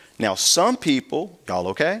 okay? Now, some people, y'all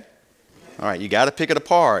okay? All right, you got to pick it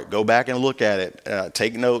apart. Go back and look at it.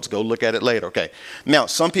 Take notes. Go look at it later. Okay. Now,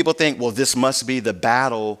 some people think, well, this must be the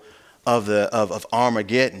battle of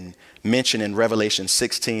Armageddon mentioned in Revelation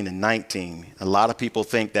 16 and 19. A lot of people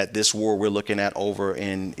think that this war we're looking at over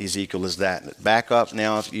in Ezekiel is that. Back up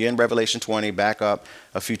now. If you're in Revelation 20, back up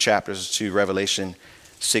a few chapters to Revelation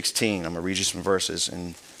 16. I'm going to read you some verses,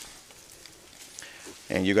 and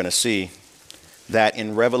you're going to see that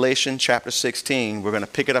in Revelation chapter 16, we're going to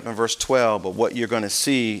pick it up in verse 12, but what you're going to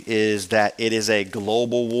see is that it is a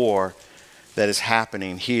global war that is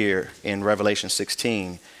happening here in Revelation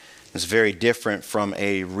 16. It's very different from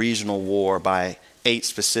a regional war by 8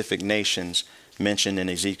 specific nations mentioned in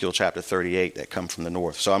Ezekiel chapter 38 that come from the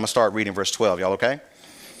north. So I'm going to start reading verse 12. Y'all okay?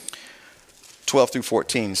 12 through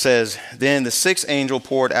 14 says, then the 6th angel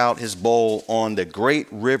poured out his bowl on the great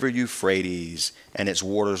river Euphrates, and its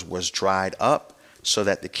waters was dried up, so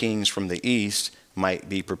that the kings from the east might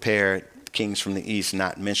be prepared. Kings from the east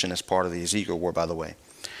not mentioned as part of the Ezekiel war, by the way.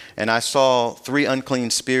 And I saw 3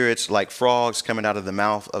 unclean spirits like frogs coming out of the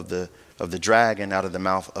mouth of the dragon, out of the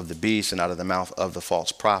mouth of the beast, and out of the mouth of the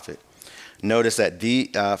false prophet. Notice that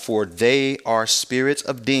for they are spirits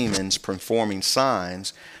of demons performing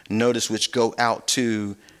signs, notice, which go out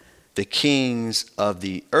to the kings of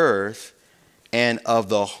the earth and of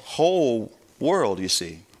the whole world, you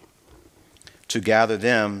see, to gather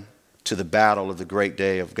them to the battle of the great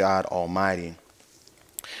day of God Almighty.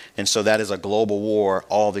 And so that is a global war.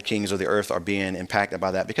 All the kings of the earth are being impacted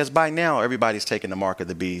by that, because by now everybody's taking the mark of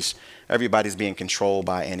the beast. Everybody's being controlled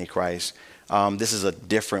by Antichrist. This is a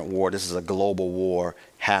different war. This is a global war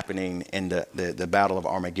happening in the battle of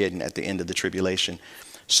Armageddon at the end of the tribulation.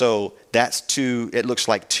 So that's it looks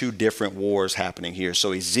like 2 different wars happening here.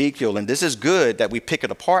 So Ezekiel, and this is good that we pick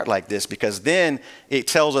it apart like this, because then it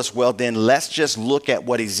tells us, well, then let's just look at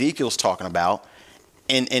what Ezekiel's talking about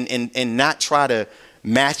and not try to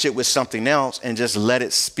match it with something else, and just let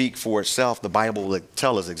it speak for itself. The Bible will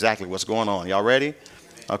tell us exactly what's going on. Y'all ready?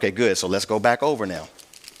 Okay, good. So let's go back over now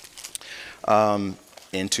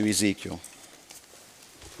into Ezekiel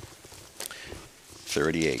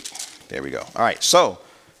 38. There we go. All right. So,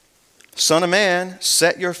 son of man,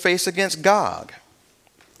 set your face against Gog.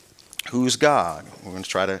 Who's Gog? We're going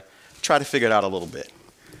to try to figure it out a little bit,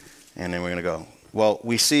 and then we're going to go. Well,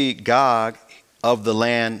 we see Gog of the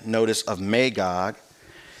land, notice, of Magog.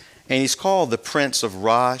 And he's called the prince of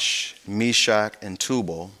Rosh, Meshach, and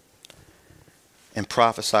Tubal, and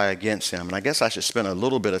prophesy against him. And I guess I should spend a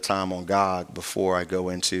little bit of time on Gog before I go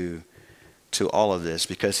into all of this,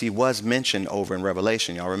 because he was mentioned over in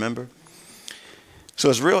Revelation. Y'all remember? So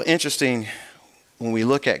it's real interesting when we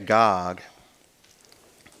look at Gog.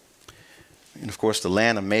 And of course, the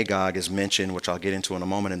land of Magog is mentioned, which I'll get into in a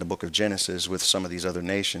moment in the book of Genesis with some of these other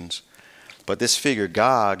nations. But this figure,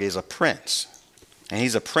 Gog, is a prince. And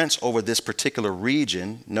he's a prince over this particular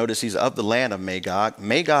region. Notice he's of the land of Magog.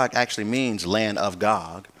 Magog actually means land of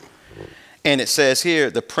Gog. And it says here,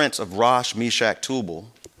 the prince of Rosh, Meshach, Tubal.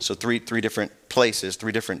 So three different places,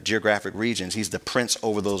 three different geographic regions. He's the prince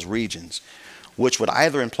over those regions, which would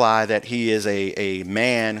either imply that he is a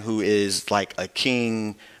man who is like a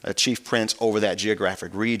king, a chief prince over that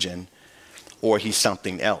geographic region, or he's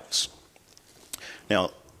something else. Now,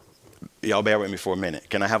 y'all bear with me for a minute.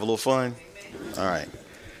 Can I have a little fun? All right.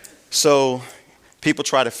 So people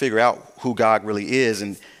try to figure out who Gog really is,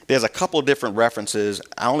 and there's a couple of different references.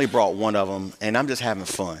 I only brought one of them, and I'm just having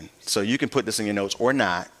fun. So you can put this in your notes or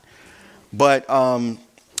not. But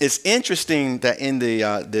it's interesting that in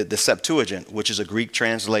the Septuagint, which is a Greek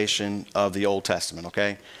translation of the Old Testament,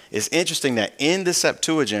 okay? It's interesting that in the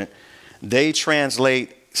Septuagint, they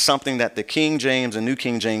translate something that the King James and New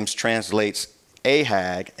King James translates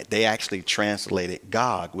Ahag. They actually translated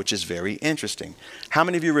Gog, which is very interesting. How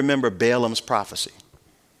many of you remember Balaam's prophecy?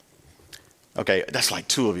 Okay, that's like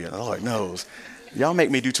two of you. The Lord knows. Y'all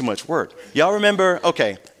make me do too much work. Y'all remember,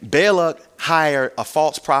 okay, Balak hired a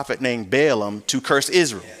false prophet named Balaam to curse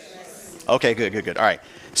Israel. Okay, good. All right.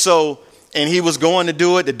 So, and he was going to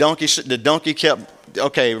do it. The donkey kept,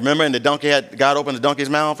 okay, remember, and the donkey had, God opened the donkey's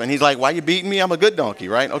mouth, and he's like, why you beating me? I'm a good donkey,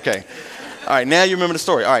 right? Okay. All right, now you remember the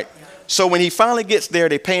story. All right. So when he finally gets there,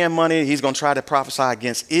 they pay him money. He's going to try to prophesy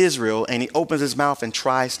against Israel, and he opens his mouth and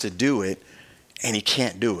tries to do it, and he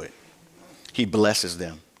can't do it. He blesses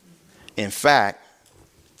them. In fact,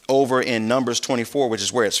 over in Numbers 24, which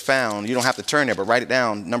is where it's found, you don't have to turn there, but write it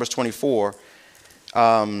down, Numbers 24.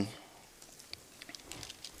 I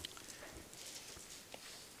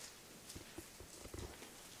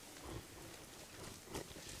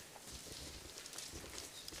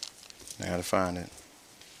got to find it.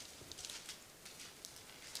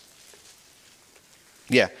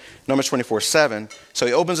 Yeah, Numbers 24:7. So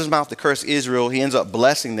he opens his mouth to curse Israel. He ends up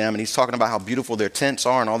blessing them, and he's talking about how beautiful their tents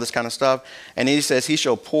are and all this kind of stuff. And he says, he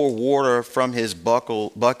shall pour water from his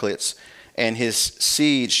bucklets, and his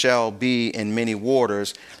seed shall be in many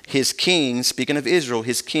waters. His king, speaking of Israel,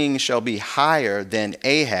 his king shall be higher than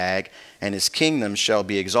Ahag, and his kingdom shall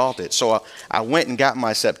be exalted. So I went and got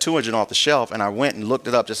my Septuagint off the shelf, and I went and looked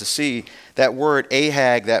it up just to see that word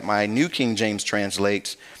Ahag that my New King James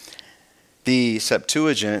translates. The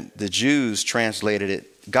Septuagint, the Jews translated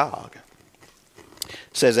it Gog. It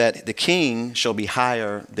says that the king shall be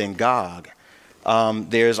higher than Gog.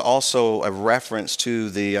 There's also a reference to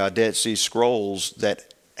the Dead Sea Scrolls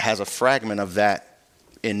that has a fragment of that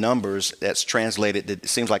in Numbers that's translated. It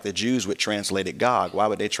seems like the Jews would translate it Gog. Why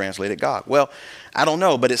would they translate it Gog? Well, I don't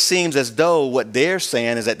know, but it seems as though what they're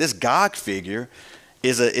saying is that this Gog figure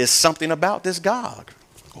is something about this Gog.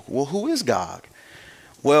 Well, who is Gog?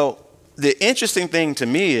 Well, the interesting thing to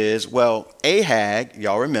me is, well, Ahag,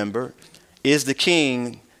 y'all remember, is the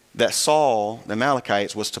king that Saul, the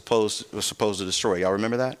Amalekites, was supposed to destroy. Y'all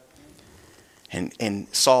remember that? And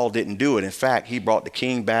Saul didn't do it. In fact, he brought the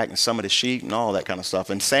king back and some of the sheep and all that kind of stuff.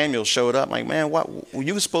 And Samuel showed up like, man, what?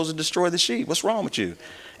 You were supposed to destroy the sheep. What's wrong with you?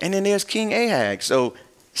 And then there's King Ahag. So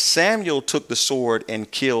Samuel took the sword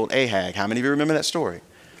and killed Ahag. How many of you remember that story?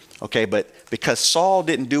 Okay, but because Saul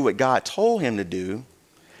didn't do what God told him to do,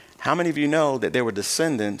 how many of you know that there were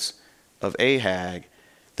descendants of Ahag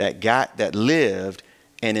that lived,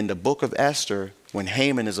 and in the book of Esther, when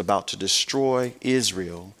Haman is about to destroy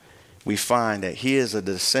Israel, we find that he is a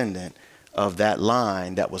descendant of that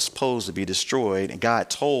line that was supposed to be destroyed, and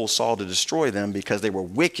God told Saul to destroy them because they were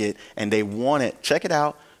wicked and they wanted, check it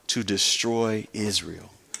out, to destroy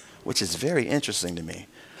Israel, which is very interesting to me.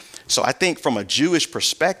 So I think from a Jewish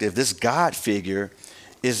perspective, this God figure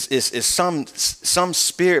is some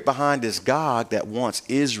spirit behind this Gog that wants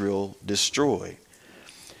Israel destroyed.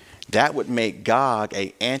 That would make Gog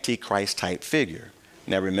a antichrist type figure.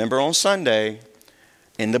 Now remember on Sunday,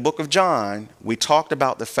 in the book of John, we talked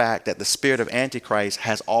about the fact that the spirit of antichrist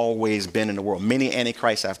has always been in the world. Many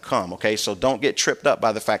antichrists have come, okay? So don't get tripped up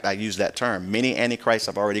by the fact I use that term. Many antichrists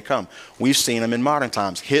have already come. We've seen them in modern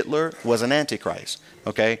times. Hitler was an antichrist,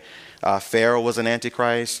 okay? Pharaoh was an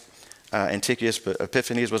antichrist. Antiochus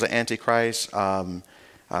Epiphanes was an antichrist,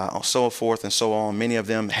 so forth and so on. Many of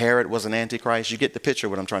them, Herod was an antichrist. You get the picture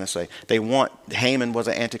of what I'm trying to say. Haman was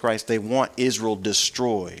an antichrist. They want Israel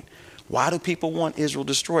destroyed. Why do people want Israel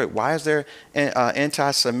destroyed? Why is there an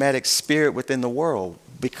anti-Semitic spirit within the world?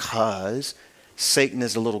 Because Satan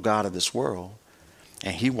is the little god of this world,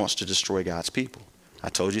 and he wants to destroy God's people. I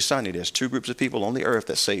told you Sunday, there's two groups of people on the earth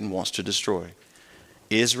that Satan wants to destroy.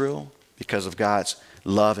 Israel, because of God's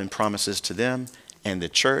love and promises to them, and the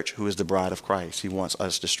church, who is the bride of Christ. He wants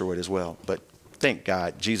us destroyed as well. But thank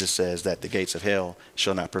God, Jesus says that the gates of hell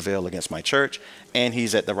shall not prevail against my church, and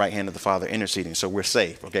he's at the right hand of the Father interceding. So we're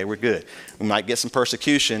safe, okay? We're good. We might get some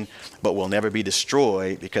persecution, but we'll never be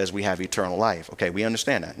destroyed because we have eternal life, okay? We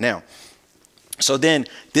understand that. Now, so then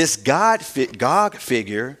this Gog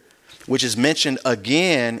figure, which is mentioned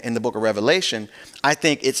again in the book of Revelation, I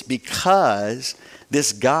think it's because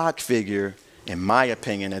this Gog figure, in my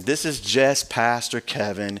opinion, and this is just Pastor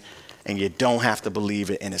Kevin, and you don't have to believe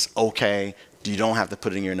it, and it's okay. You don't have to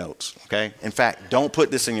put it in your notes, okay? In fact, don't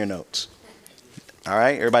put this in your notes. All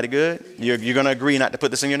right, everybody good? You're going to agree not to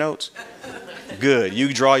put this in your notes? Good.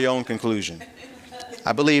 You draw your own conclusion.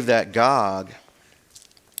 I believe that Gog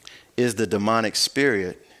is the demonic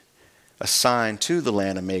spirit assigned to the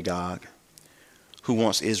land of Magog who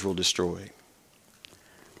wants Israel destroyed.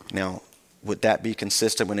 Now, would that be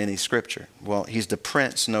consistent with any scripture? Well, he's the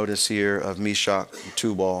prince, notice here, of Meshach,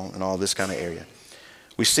 Tubal, and all this kind of area.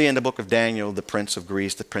 We see in the book of Daniel the prince of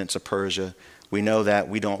Greece, the prince of Persia. We know that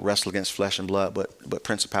we don't wrestle against flesh and blood, but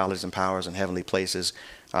principalities and powers in heavenly places.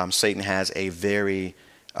 Satan has a very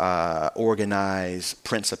organized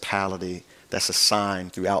principality that's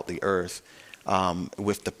assigned throughout the earth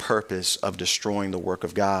with the purpose of destroying the work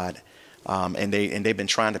of God. And they've been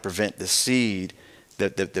trying to prevent the seed,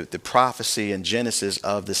 the prophecy in Genesis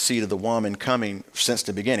of the seed of the woman coming since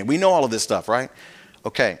the beginning. We know all of this stuff, right?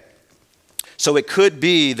 Okay. So it could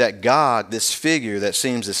be that Gog, this figure that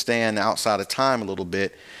seems to stand outside of time a little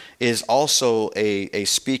bit, is also a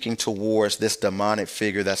speaking towards this demonic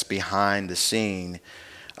figure that's behind the scene,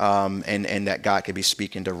 and that God could be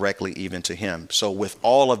speaking directly even to him. So with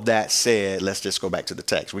all of that said, let's just go back to the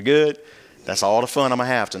text. We good? That's all the fun I'm going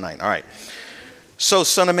to have tonight. All right. So,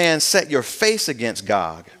 son of man, set your face against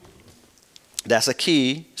Gog. That's a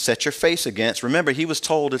key. Set your face against. Remember, he was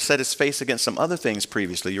told to set his face against some other things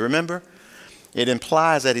previously. You remember? It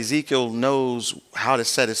implies that Ezekiel knows how to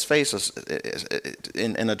set his face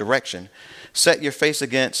in a direction. Set your face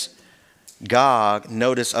against Gog,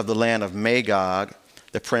 notice of the land of Magog,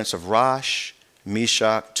 the prince of Rosh,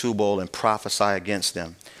 Meshach, Tubal, and prophesy against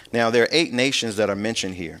them. Now, there are 8 nations that are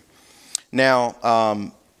mentioned here.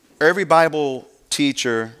 Now, every Bible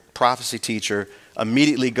teacher, prophecy teacher,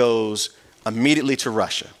 immediately goes to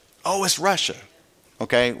Russia. Oh, it's Russia.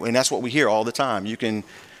 Okay, and that's what we hear all the time. You can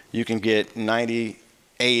get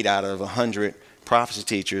 98 out of 100 prophecy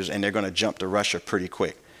teachers, and they're going to jump to Russia pretty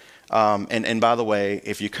quick. And by the way,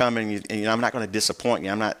 if you come and I'm not going to disappoint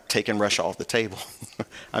you. I'm not taking Russia off the table.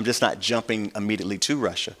 I'm just not jumping immediately to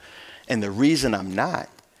Russia. And the reason I'm not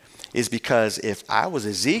is because if I was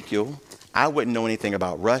Ezekiel, I wouldn't know anything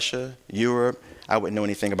about Russia, Europe. I wouldn't know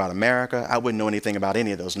anything about America. I wouldn't know anything about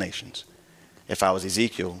any of those nations if I was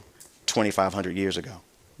Ezekiel 2,500 years ago.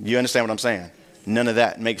 You understand what I'm saying? None of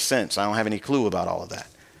that makes sense. I don't have any clue about all of that.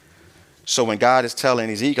 So when God is telling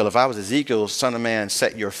Ezekiel, if I was Ezekiel, son of man,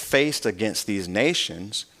 set your face against these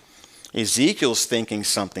nations, Ezekiel's thinking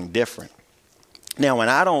something different. Now, when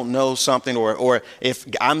I don't know something, or if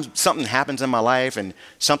something happens in my life and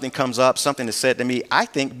something comes up, something is said to me, I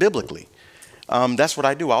think biblically. That's what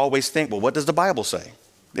I do. I always think, well, what does the Bible say?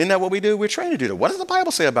 Isn't that what we do? We're trained to do that. What does the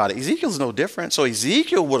Bible say about it? Ezekiel's no different. So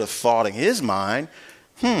Ezekiel would have thought in his mind,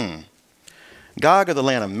 Gog of the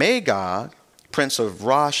land of Magog, prince of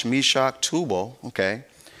Rosh, Meshach, Tubal, okay,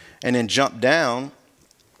 and then jump down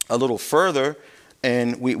a little further,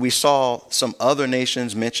 and we saw some other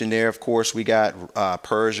nations mentioned there. Of course, we got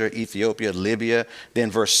Persia, Ethiopia, Libya. Then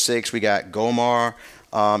verse 6, we got Gomer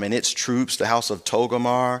and its troops, the house of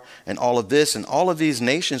Togomar, and all of this, and all of these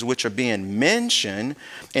nations which are being mentioned.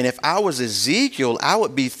 And if I was Ezekiel, I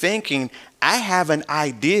would be thinking, I have an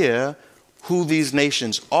idea who these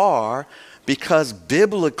nations are, because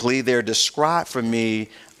biblically they're described for me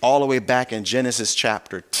all the way back in Genesis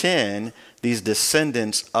chapter 10, these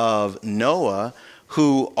descendants of Noah,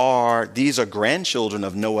 these are grandchildren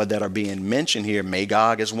of Noah that are being mentioned here.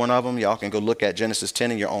 Magog is one of them. Y'all can go look at Genesis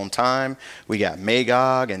 10 in your own time. We got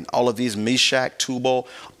Magog and all of these, Meshach, Tubal.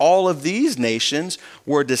 All of these nations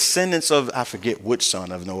were descendants of, I forget which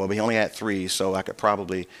son of Noah, but he only had 3, so I got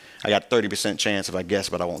 30% chance if I guess,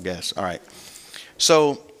 but I won't guess. All right.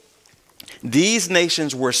 So these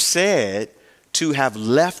nations were said to have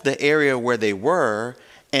left the area where they were,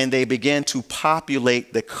 and they began to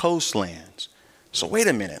populate the coastlands. So wait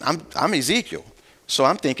a minute, I'm Ezekiel, so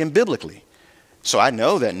I'm thinking biblically. So I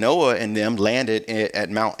know that Noah and them landed at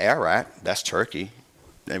Mount Ararat, that's Turkey.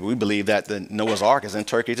 And we believe that the Noah's Ark is in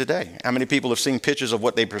Turkey today. How many people have seen pictures of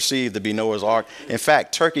what they perceive to be Noah's Ark? In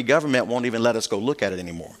fact, Turkey government won't even let us go look at it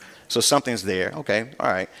anymore. So something's there, okay,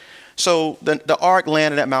 all right. So the ark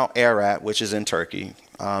landed at Mount Ararat, which is in Turkey.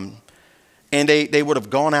 And they would have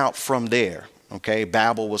gone out from there. Okay,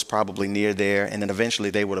 Babel was probably near there. And then eventually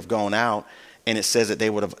they would have gone out. And it says that they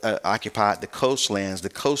would have occupied the coastlands. The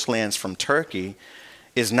coastlands from Turkey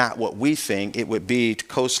is not what we think. It would be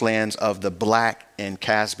coastlands of the Black and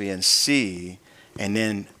Caspian Sea and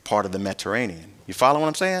then part of the Mediterranean. You follow what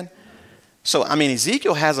I'm saying? So, I mean,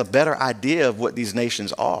 Ezekiel has a better idea of what these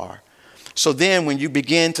nations are. So then when you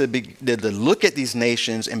begin to look at these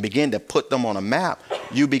nations and begin to put them on a map,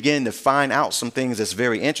 you begin to find out some things that's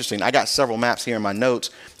very interesting. I got several maps here in my notes.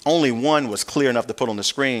 Only one was clear enough to put on the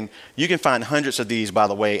screen. You can find hundreds of these, by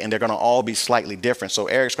the way, and they're going to all be slightly different. So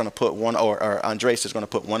Eric's going to put one, or Andres is going to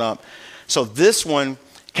put one up. So this one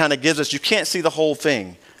kind of gives us, you can't see the whole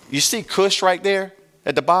thing. You see Cush right there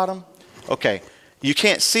at the bottom? Okay. You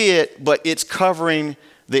can't see it, but it's covering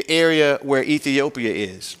the area where Ethiopia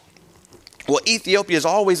is. Well, Ethiopia has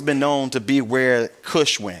always been known to be where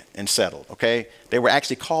Cush went and settled, okay? They were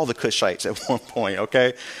actually called the Cushites at one point,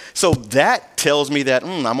 okay? So that tells me that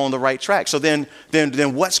I'm on the right track. So then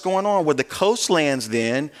what's going on with the coastlands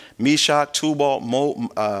then? Meshach, Tubal,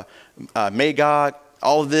 Magog,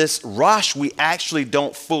 all of this. Rosh, we actually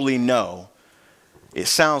don't fully know. It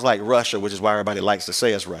sounds like Russia, which is why everybody likes to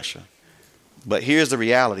say it's Russia. But here's the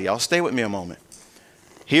reality. Y'all stay with me a moment.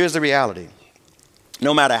 Here's the reality.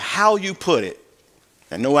 No matter how you put it,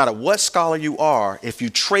 and no matter what scholar you are, if you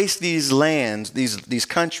trace these lands, these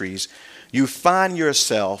countries, you find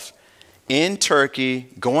yourself in Turkey,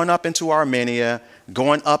 going up into Armenia,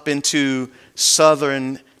 going up into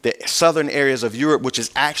the southern areas of Europe, which is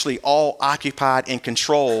actually all occupied and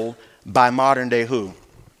controlled by modern day who?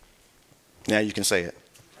 Now you can say it.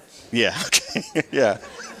 Yeah, okay, yeah.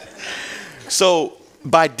 So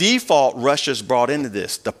by default, Russia's brought into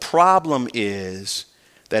this. The problem is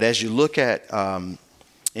that as you look at,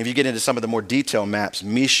 if you get into some of the more detailed maps,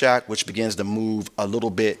 Meshach, which begins to move a little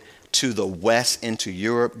bit to the west into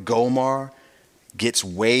Europe, Gomar gets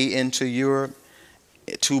way into Europe,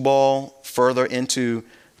 Tubal further into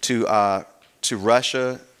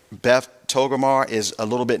Russia, Beth Togarmah is a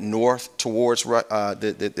little bit north towards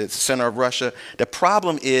the center of Russia. The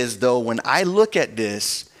problem is, though, when I look at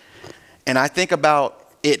this and I think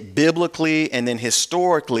about it biblically and then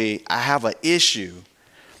historically, I have an issue.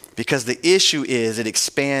 Because the issue is it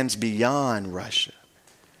expands beyond Russia.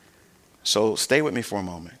 So stay with me for a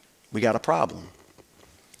moment. We got a problem.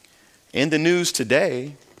 In the news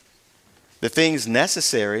today, the things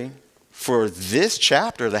necessary for this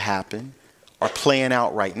chapter to happen are playing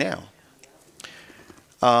out right now.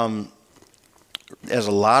 There's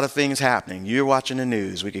a lot of things happening. You're watching the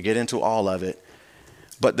news. We could get into all of it.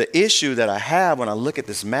 But the issue that I have when I look at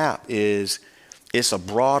this map is it's a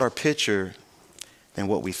broader picture than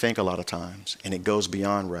what we think a lot of times, and it goes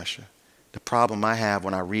beyond Russia. The problem I have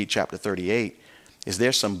when I read chapter 38 is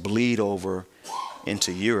there's some bleed over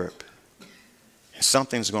into Europe, and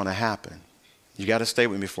something's going to happen. You got to stay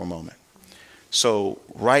with me for a moment. So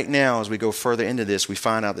right now, as we go further into this, we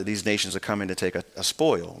find out that these nations are coming to take a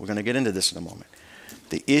spoil. We're going to get into this in a moment.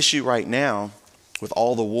 The issue right now with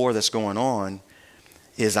all the war that's going on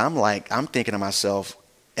is I'm thinking to myself,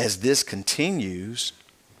 as this continues,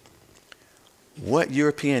 what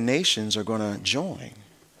European nations are going to join?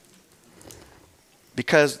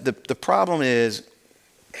 Because the problem is,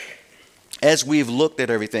 as we've looked at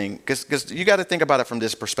everything, because you got to think about it from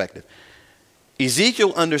this perspective.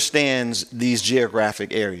 Ezekiel understands these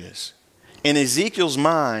geographic areas. In Ezekiel's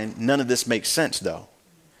mind, none of this makes sense, though.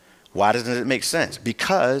 Why doesn't it make sense?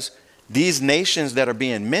 Because these nations that are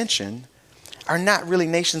being mentioned are not really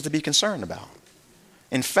nations to be concerned about.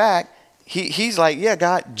 In fact, he's like, yeah,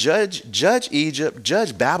 God, judge Egypt,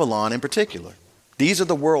 judge Babylon in particular. These are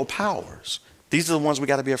the world powers. These are the ones we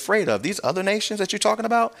got to be afraid of. These other nations that you're talking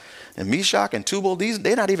about, and Meshach and Tubal,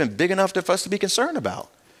 they're not even big enough for us to be concerned about.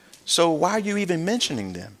 So why are you even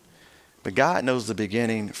mentioning them? But God knows the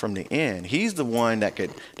beginning from the end. He's the one that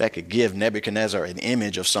could give Nebuchadnezzar an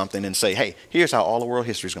image of something and say, hey, here's how all the world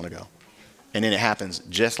history is going to go. And then it happens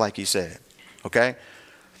just like he said. Okay?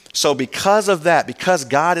 So because of that, because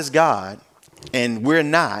God is God and we're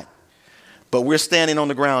not, but we're standing on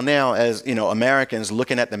the ground now as, Americans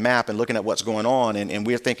looking at the map and looking at what's going on, and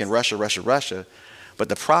we're thinking Russia, Russia, Russia. But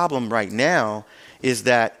the problem right now is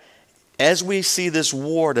that as we see this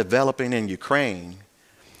war developing in Ukraine,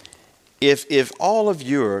 if all of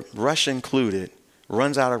Europe, Russia included,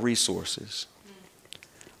 runs out of resources,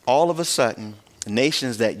 all of a sudden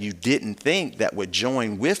nations that you didn't think that would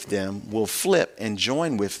join with them will flip and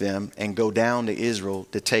join with them and go down to Israel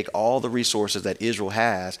to take all the resources that Israel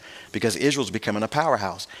has, because Israel's becoming a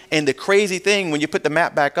powerhouse. And the crazy thing, when you put the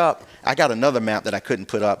map back up, I got another map that I couldn't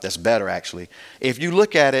put up that's better, actually. If you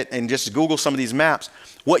look at it and just Google some of these maps,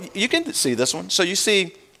 what you can see this one. So you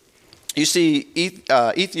see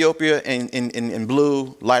Ethiopia in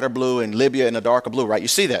blue, lighter blue, and Libya in a darker blue, right? You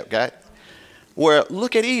see that, okay? Where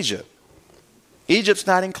look at Egypt. Egypt's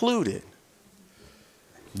not included.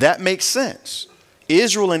 That makes sense.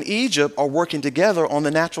 Israel and Egypt are working together on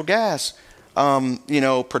the natural gas,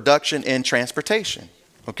 production and transportation.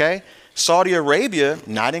 Okay. Saudi Arabia,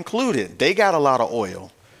 not included. They got a lot of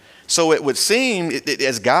oil. So it would seem,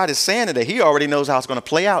 as God is saying that he already knows how it's going to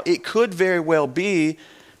play out. It could very well be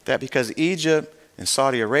that because Egypt and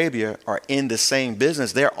Saudi Arabia are in the same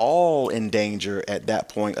business, they're all in danger at that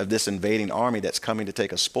point of this invading army that's coming to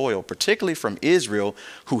take a spoil, particularly from Israel,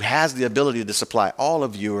 who has the ability to supply all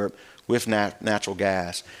of Europe with natural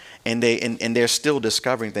gas. And they're still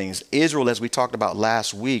discovering things. Israel, as we talked about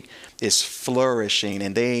last week, is flourishing,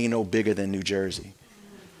 and they ain't no bigger than New Jersey.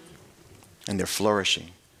 And they're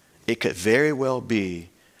flourishing. It could very well be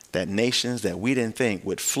that nations that we didn't think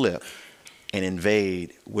would flip and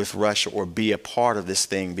invade with Russia or be a part of this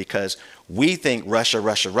thing, because we think Russia,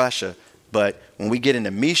 Russia, Russia. But when we get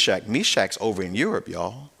into Meshach's over in Europe,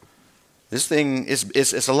 y'all. This thing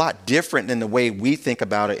it's a lot different than the way we think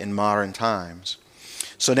about it in modern times.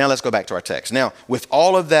 So now let's go back to our text. Now, with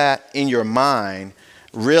all of that in your mind,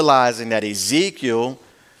 realizing that Ezekiel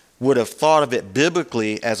would have thought of it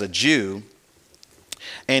biblically as a Jew,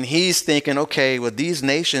 and he's thinking, okay, well, these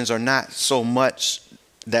nations are not so much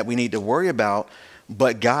that we need to worry about,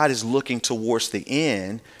 but God is looking towards the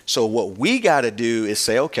end. So what we got to do is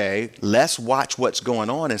say, okay, let's watch what's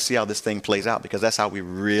going on and see how this thing plays out, because that's how we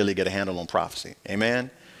really get a handle on prophecy.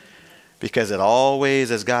 Amen? Because it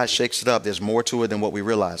always, as God shakes it up, there's more to it than what we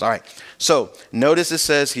realize. All right. So notice it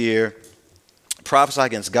says here, prophesy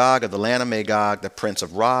against Gog of the land of Magog, the prince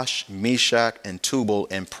of Rosh, Meshach, and Tubal,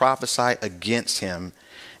 and prophesy against him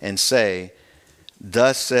and say,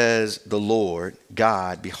 thus says the Lord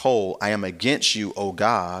God, behold, I am against you, O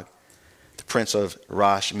Gog, the prince of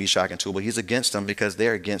Rosh, Meshach, and Tubal. He's against them because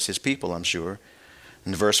they're against his people, I'm sure.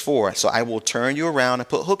 In verse 4, so I will turn you around and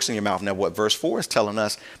put hooks in your mouth. Now, what verse 4 is telling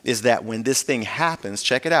us is that when this thing happens,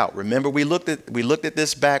 check it out. Remember, we looked at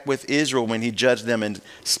this back with Israel when he judged them and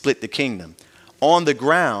split the kingdom. On the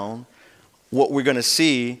ground, what we're going to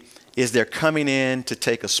see is they're coming in to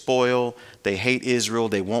take a spoil. They hate Israel.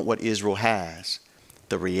 They want what Israel has.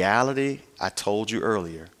 The reality, I told you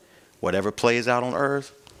earlier, whatever plays out on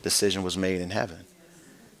earth, decision was made in heaven.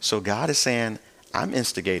 So God is saying, I'm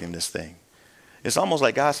instigating this thing. It's almost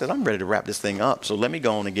like God said, I'm ready to wrap this thing up, so let me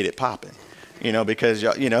go on and get it popping. Because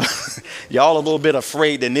y'all a little bit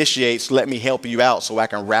afraid to initiate, so let me help you out so I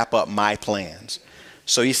can wrap up my plans.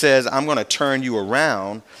 So he says, I'm going to turn you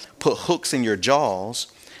around, put hooks in your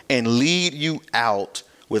jaws, and lead you out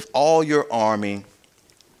with all your army,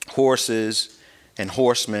 horses and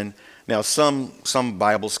horsemen. Now, some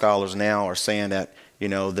Bible scholars now are saying that,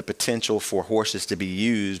 the potential for horses to be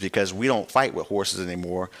used, because we don't fight with horses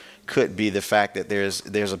anymore, could be the fact that there's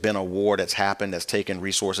been a war that's happened that's taken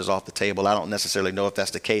resources off the table. I don't necessarily know if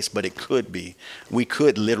that's the case, but it could be. We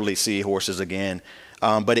could literally see horses again.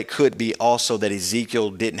 But it could be also that Ezekiel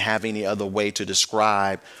didn't have any other way to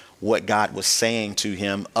describe what God was saying to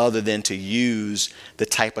him other than to use the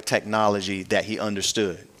type of technology that he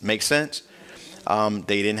understood. Make sense?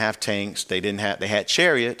 They didn't have tanks. They had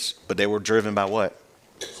chariots, but they were driven by what?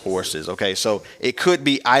 Horses. Okay, so it could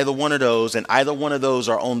be either one of those, and either one of those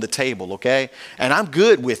are on the table. Okay, and I'm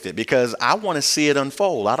good with it because I want to see it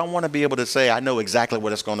unfold. I don't want to be able to say I know exactly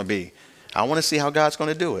what it's going to be. I want to see how God's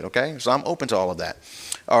going to do it. Okay, so I'm open to all of that.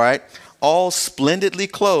 All right, all splendidly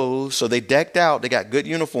clothed, so they decked out. They got good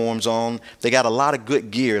uniforms on. They got a lot of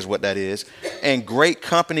good gear, is what that is, and great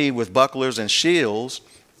company with bucklers and shields.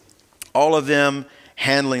 All of them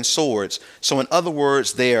handling swords. So in other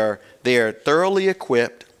words, they are thoroughly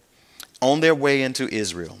equipped on their way into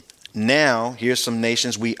Israel. Now, here's some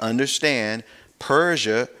nations we understand.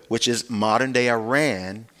 Persia, which is modern day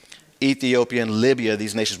Iran, Ethiopia and Libya,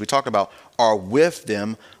 these nations we talked about, are with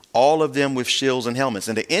them, all of them with shields and helmets.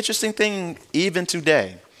 And the interesting thing, even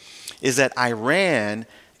today, is that Iran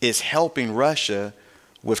is helping Russia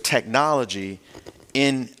with technology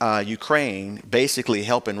in Ukraine, basically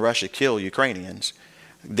helping Russia kill Ukrainians.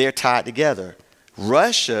 They're tied together.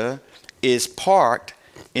 Russia is parked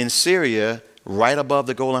in Syria right above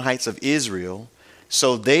the Golan Heights of Israel.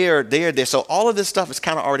 So they are there. So all of this stuff is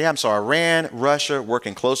kind of already happened. So Iran, Russia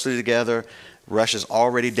working closely together. Russia's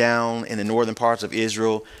already down in the northern parts of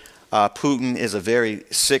Israel. Putin is a very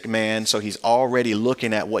sick man, so he's already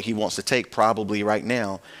looking at what he wants to take probably right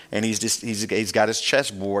now. And he's got his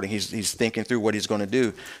chessboard, and he's thinking through what he's going to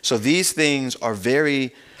do. So these things are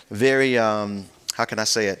very, very, how can I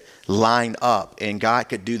say it, lined up. And God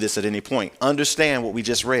could do this at any point. Understand what we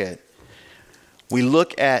just read. We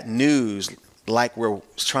look at news like we're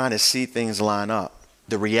trying to see things line up.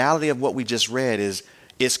 The reality of what we just read is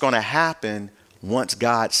it's going to happen once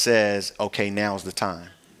God says, okay, now's the time.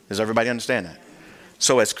 Does everybody understand that?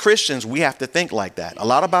 So as Christians, we have to think like that. A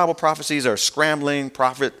lot of Bible prophecies are scrambling.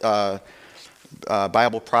 Bible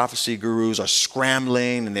prophecy gurus are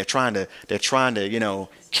scrambling, and they're trying to,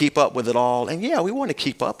 keep up with it all. And yeah, we want to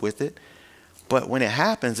keep up with it. But when it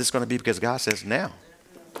happens, it's going to be because God says now.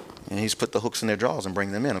 And he's put the hooks in their jaws and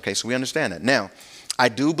bring them in. Okay, so we understand that. Now, I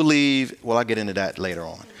do believe, well, I'll get into that later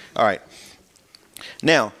on. All right.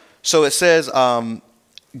 Now, so it says, Gomar,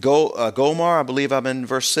 I believe I'm in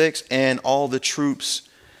verse 6, and all the troops,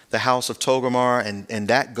 the house of Togomar, and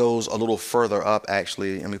that goes a little further up,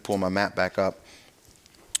 actually. Let me pull my map back up.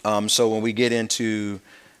 So when we get into,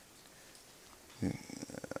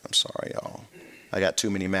 I'm sorry, y'all. I got too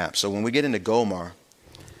many maps. So when we get into Gomar,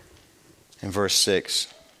 in verse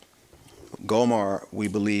 6, Gomar, we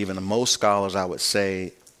believe, and most scholars, I would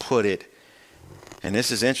say, put it, and this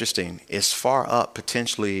is interesting, it's far up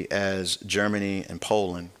potentially as Germany and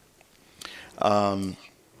Poland.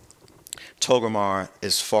 Togomar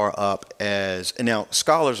is far up as, and now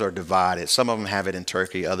scholars are divided. Some of them have it in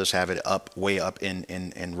Turkey, others have it way up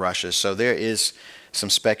in Russia. So there is some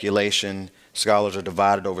speculation. Scholars are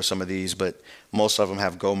divided over some of these, but most of them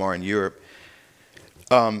have Gomar in Europe.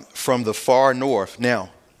 From the far north, now,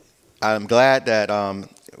 I'm glad that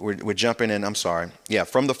we're jumping in. I'm sorry. Yeah,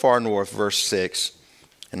 from the far north, verse 6,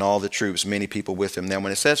 and all the troops, many people with him. Now,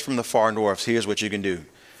 when it says from the far north, here's what you can do.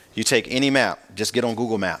 You take any map, just get on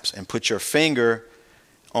Google Maps, and put your finger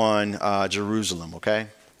on Jerusalem, okay?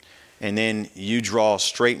 And then you draw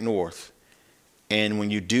straight north. And when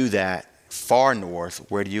you do that, far north,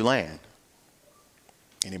 where do you land?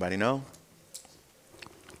 Anybody know?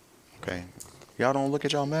 Okay. Y'all don't look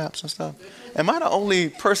at y'all maps and stuff? Am I the only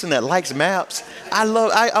person that likes maps?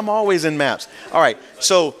 I'm always in maps. All right,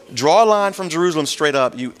 so draw a line from Jerusalem straight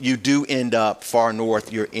up. You do end up far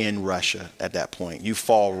north. You're in Russia at that point. You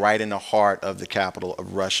fall right in the heart of the capital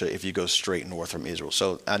of Russia if you go straight north from Israel.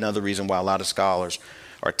 So another reason why a lot of scholars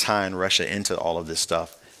are tying Russia into all of this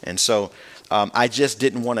stuff. And so I just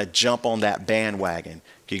didn't want to jump on that bandwagon.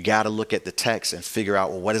 You got to look at the text and figure out,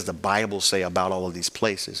 well, what does the Bible say about all of these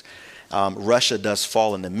places? Russia does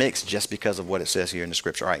fall in the mix just because of what it says here in the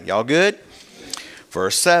scripture. All right, y'all good?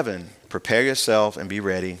 Verse 7, prepare yourself and be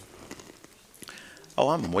ready. Oh,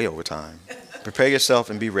 I'm way over time. Prepare yourself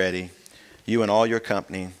and be ready, you and all your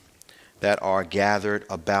company that are gathered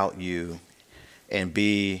about you, and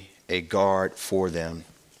be a guard for them.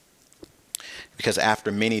 Because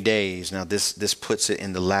after many days, now this puts it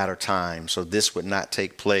in the latter time, so this would not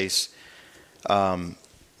take place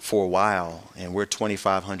for a while, and we're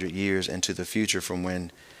 2,500 years into the future from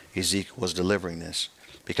when Ezekiel was delivering this,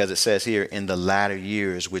 because it says here in the latter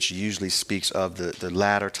years, which usually speaks of the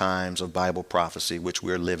latter times of Bible prophecy, which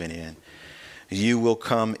we're living in. You will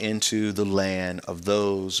come into the land of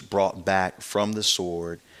those brought back from the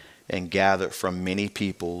sword and gathered from many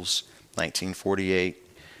peoples, 1948,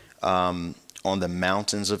 on the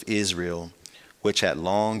mountains of Israel, which had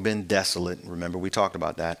long been desolate. Remember, we talked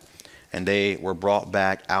about that. And they were brought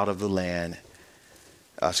back out of the land,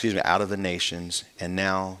 out of the nations, and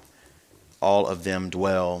now all of them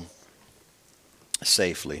dwell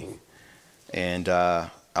safely. And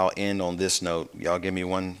I'll end on this note. Y'all give me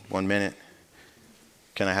one minute.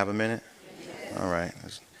 Can I have a minute? All right.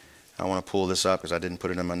 I want to pull this up because I didn't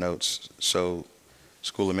put it in my notes. So,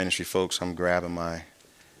 School of Ministry folks, I'm grabbing my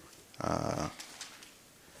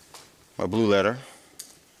blue letter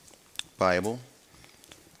Bible.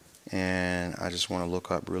 And I just want to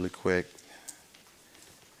look up really quick.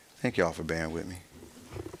 Thank y'all for bearing with me.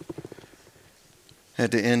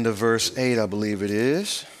 At the end of verse 8, I believe it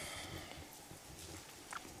is.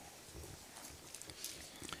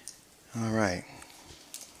 All right.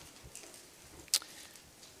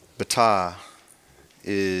 Betah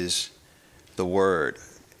is the word.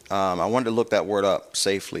 I wanted to look that word up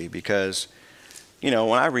safely because, when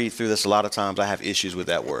I read through this, a lot of times I have issues with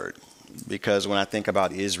that word. Because when I think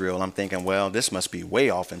about Israel, I'm thinking, well, this must be way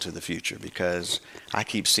off into the future because I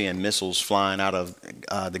keep seeing missiles flying out of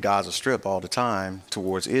the Gaza Strip all the time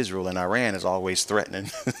towards Israel, and Iran is always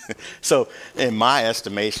threatening. So in my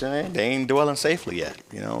estimation, they ain't dwelling safely yet,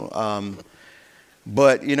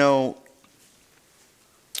 But,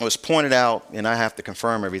 it was pointed out, and I have to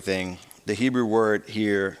confirm everything, the Hebrew word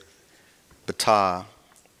here, batah,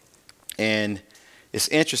 and it's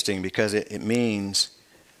interesting because it means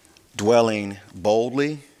dwelling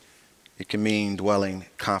boldly. It can mean dwelling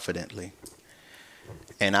confidently.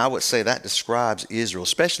 And I would say that describes Israel,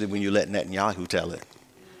 especially when you let Netanyahu tell it.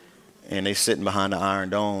 And they sitting behind the Iron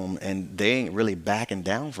Dome, and they ain't really backing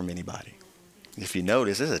down from anybody. If you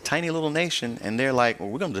notice, this is a tiny little nation, and they're like, well,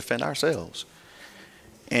 we're going to defend ourselves.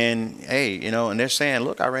 And, hey, and they're saying,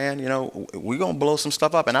 look, Iran, we're going to blow some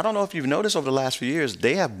stuff up. And I don't know if you've noticed over the last few years,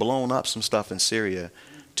 they have blown up some stuff in Syria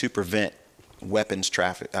to prevent weapons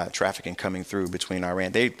trafficking coming through between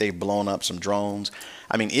Iran. They've blown up some drones.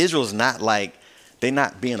 I mean, Israel's not like, they're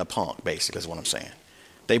not being a punk, basically, is what I'm saying.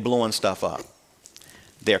 They blowing stuff up.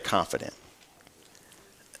 They're confident.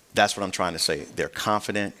 That's what I'm trying to say. They're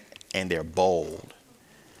confident and they're bold.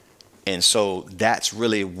 And so that's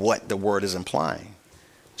really what the word is implying.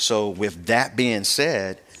 So with that being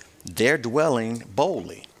said, they're dwelling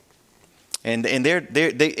boldly. And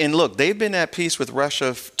look, they've been at peace with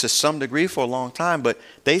Russia to some degree for a long time, but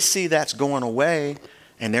they see that's going away,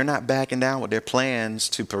 and they're not backing down with their plans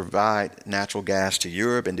to provide natural gas to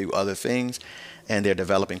Europe and do other things. And they're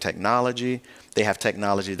developing technology. They have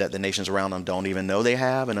technology that the nations around them don't even know they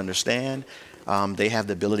have and understand. They have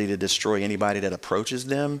the ability to destroy anybody that approaches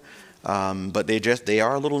them. But they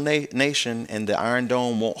are a little nation, and the Iron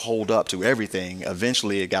Dome won't hold up to everything.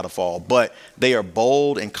 Eventually it got to fall, but they are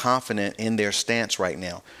bold and confident in their stance right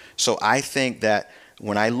now. So I think that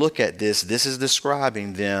when I look at this is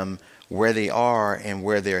describing them, where they are and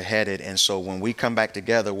where they're headed. And so when we come back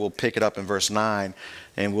together, we'll pick it up in verse 9,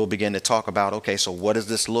 and we'll begin to talk about, okay, so what does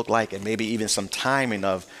this look like? And maybe even some timing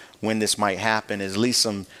of when this might happen, at least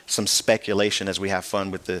some speculation as we have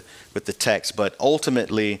fun with the text. But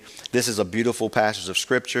ultimately, this is a beautiful passage of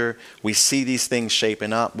scripture. We see these things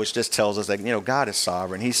shaping up, which just tells us that, God is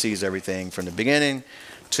sovereign. He sees everything from the beginning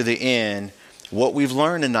to the end. What we've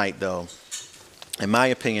learned tonight, though, in my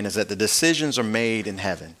opinion, is that the decisions are made in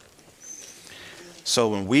heaven. So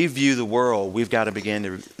when we view the world, we've got to begin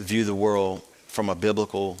to view the world from a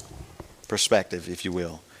biblical perspective, if you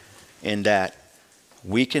will, in that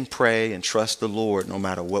we can pray and trust the Lord no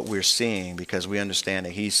matter what we're seeing, because we understand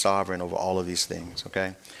that he's sovereign over all of these things,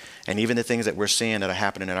 okay? And even the things that we're seeing that are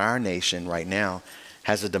happening in our nation right now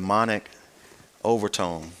has a demonic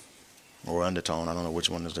overtone or undertone. I don't know which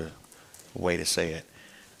one is the way to say it.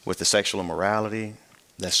 With the sexual immorality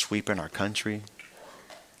that's sweeping our country.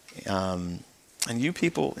 And you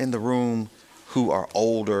people in the room who are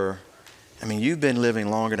older, I mean, you've been living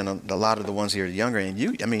longer than a lot of the ones here younger. And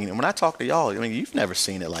when I talk to y'all, you've never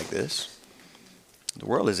seen it like this. The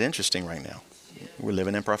world is interesting right now. We're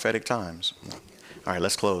living in prophetic times. All right,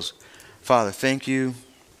 let's close. Father, thank you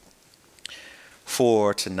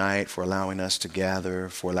for tonight, for allowing us to gather,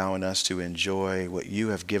 for allowing us to enjoy what you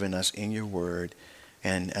have given us in your word,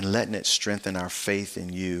 and letting it strengthen our faith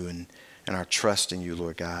in you and our trust in you,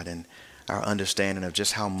 Lord God, and our understanding of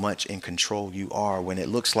just how much in control you are. When it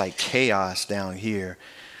looks like chaos down here,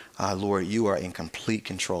 Lord, you are in complete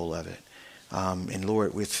control of it. And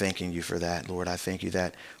Lord, we're thanking you for that. Lord, I thank you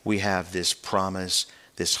that we have this promise,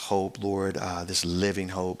 this hope, Lord, this living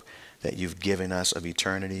hope that you've given us of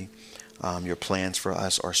eternity. Your plans for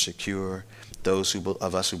us are secure. Those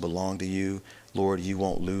of us who belong to you, Lord, you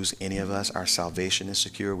won't lose any of us. Our salvation is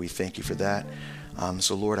secure. We thank you for that.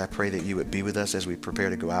 So, Lord, I pray that you would be with us as we prepare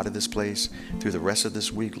to go out of this place through the rest of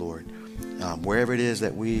this week, Lord. Wherever it is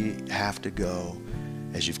that we have to go,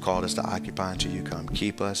 as you've called us to occupy until you come,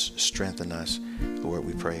 keep us, strengthen us, Lord,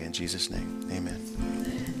 we pray in Jesus' name. Amen.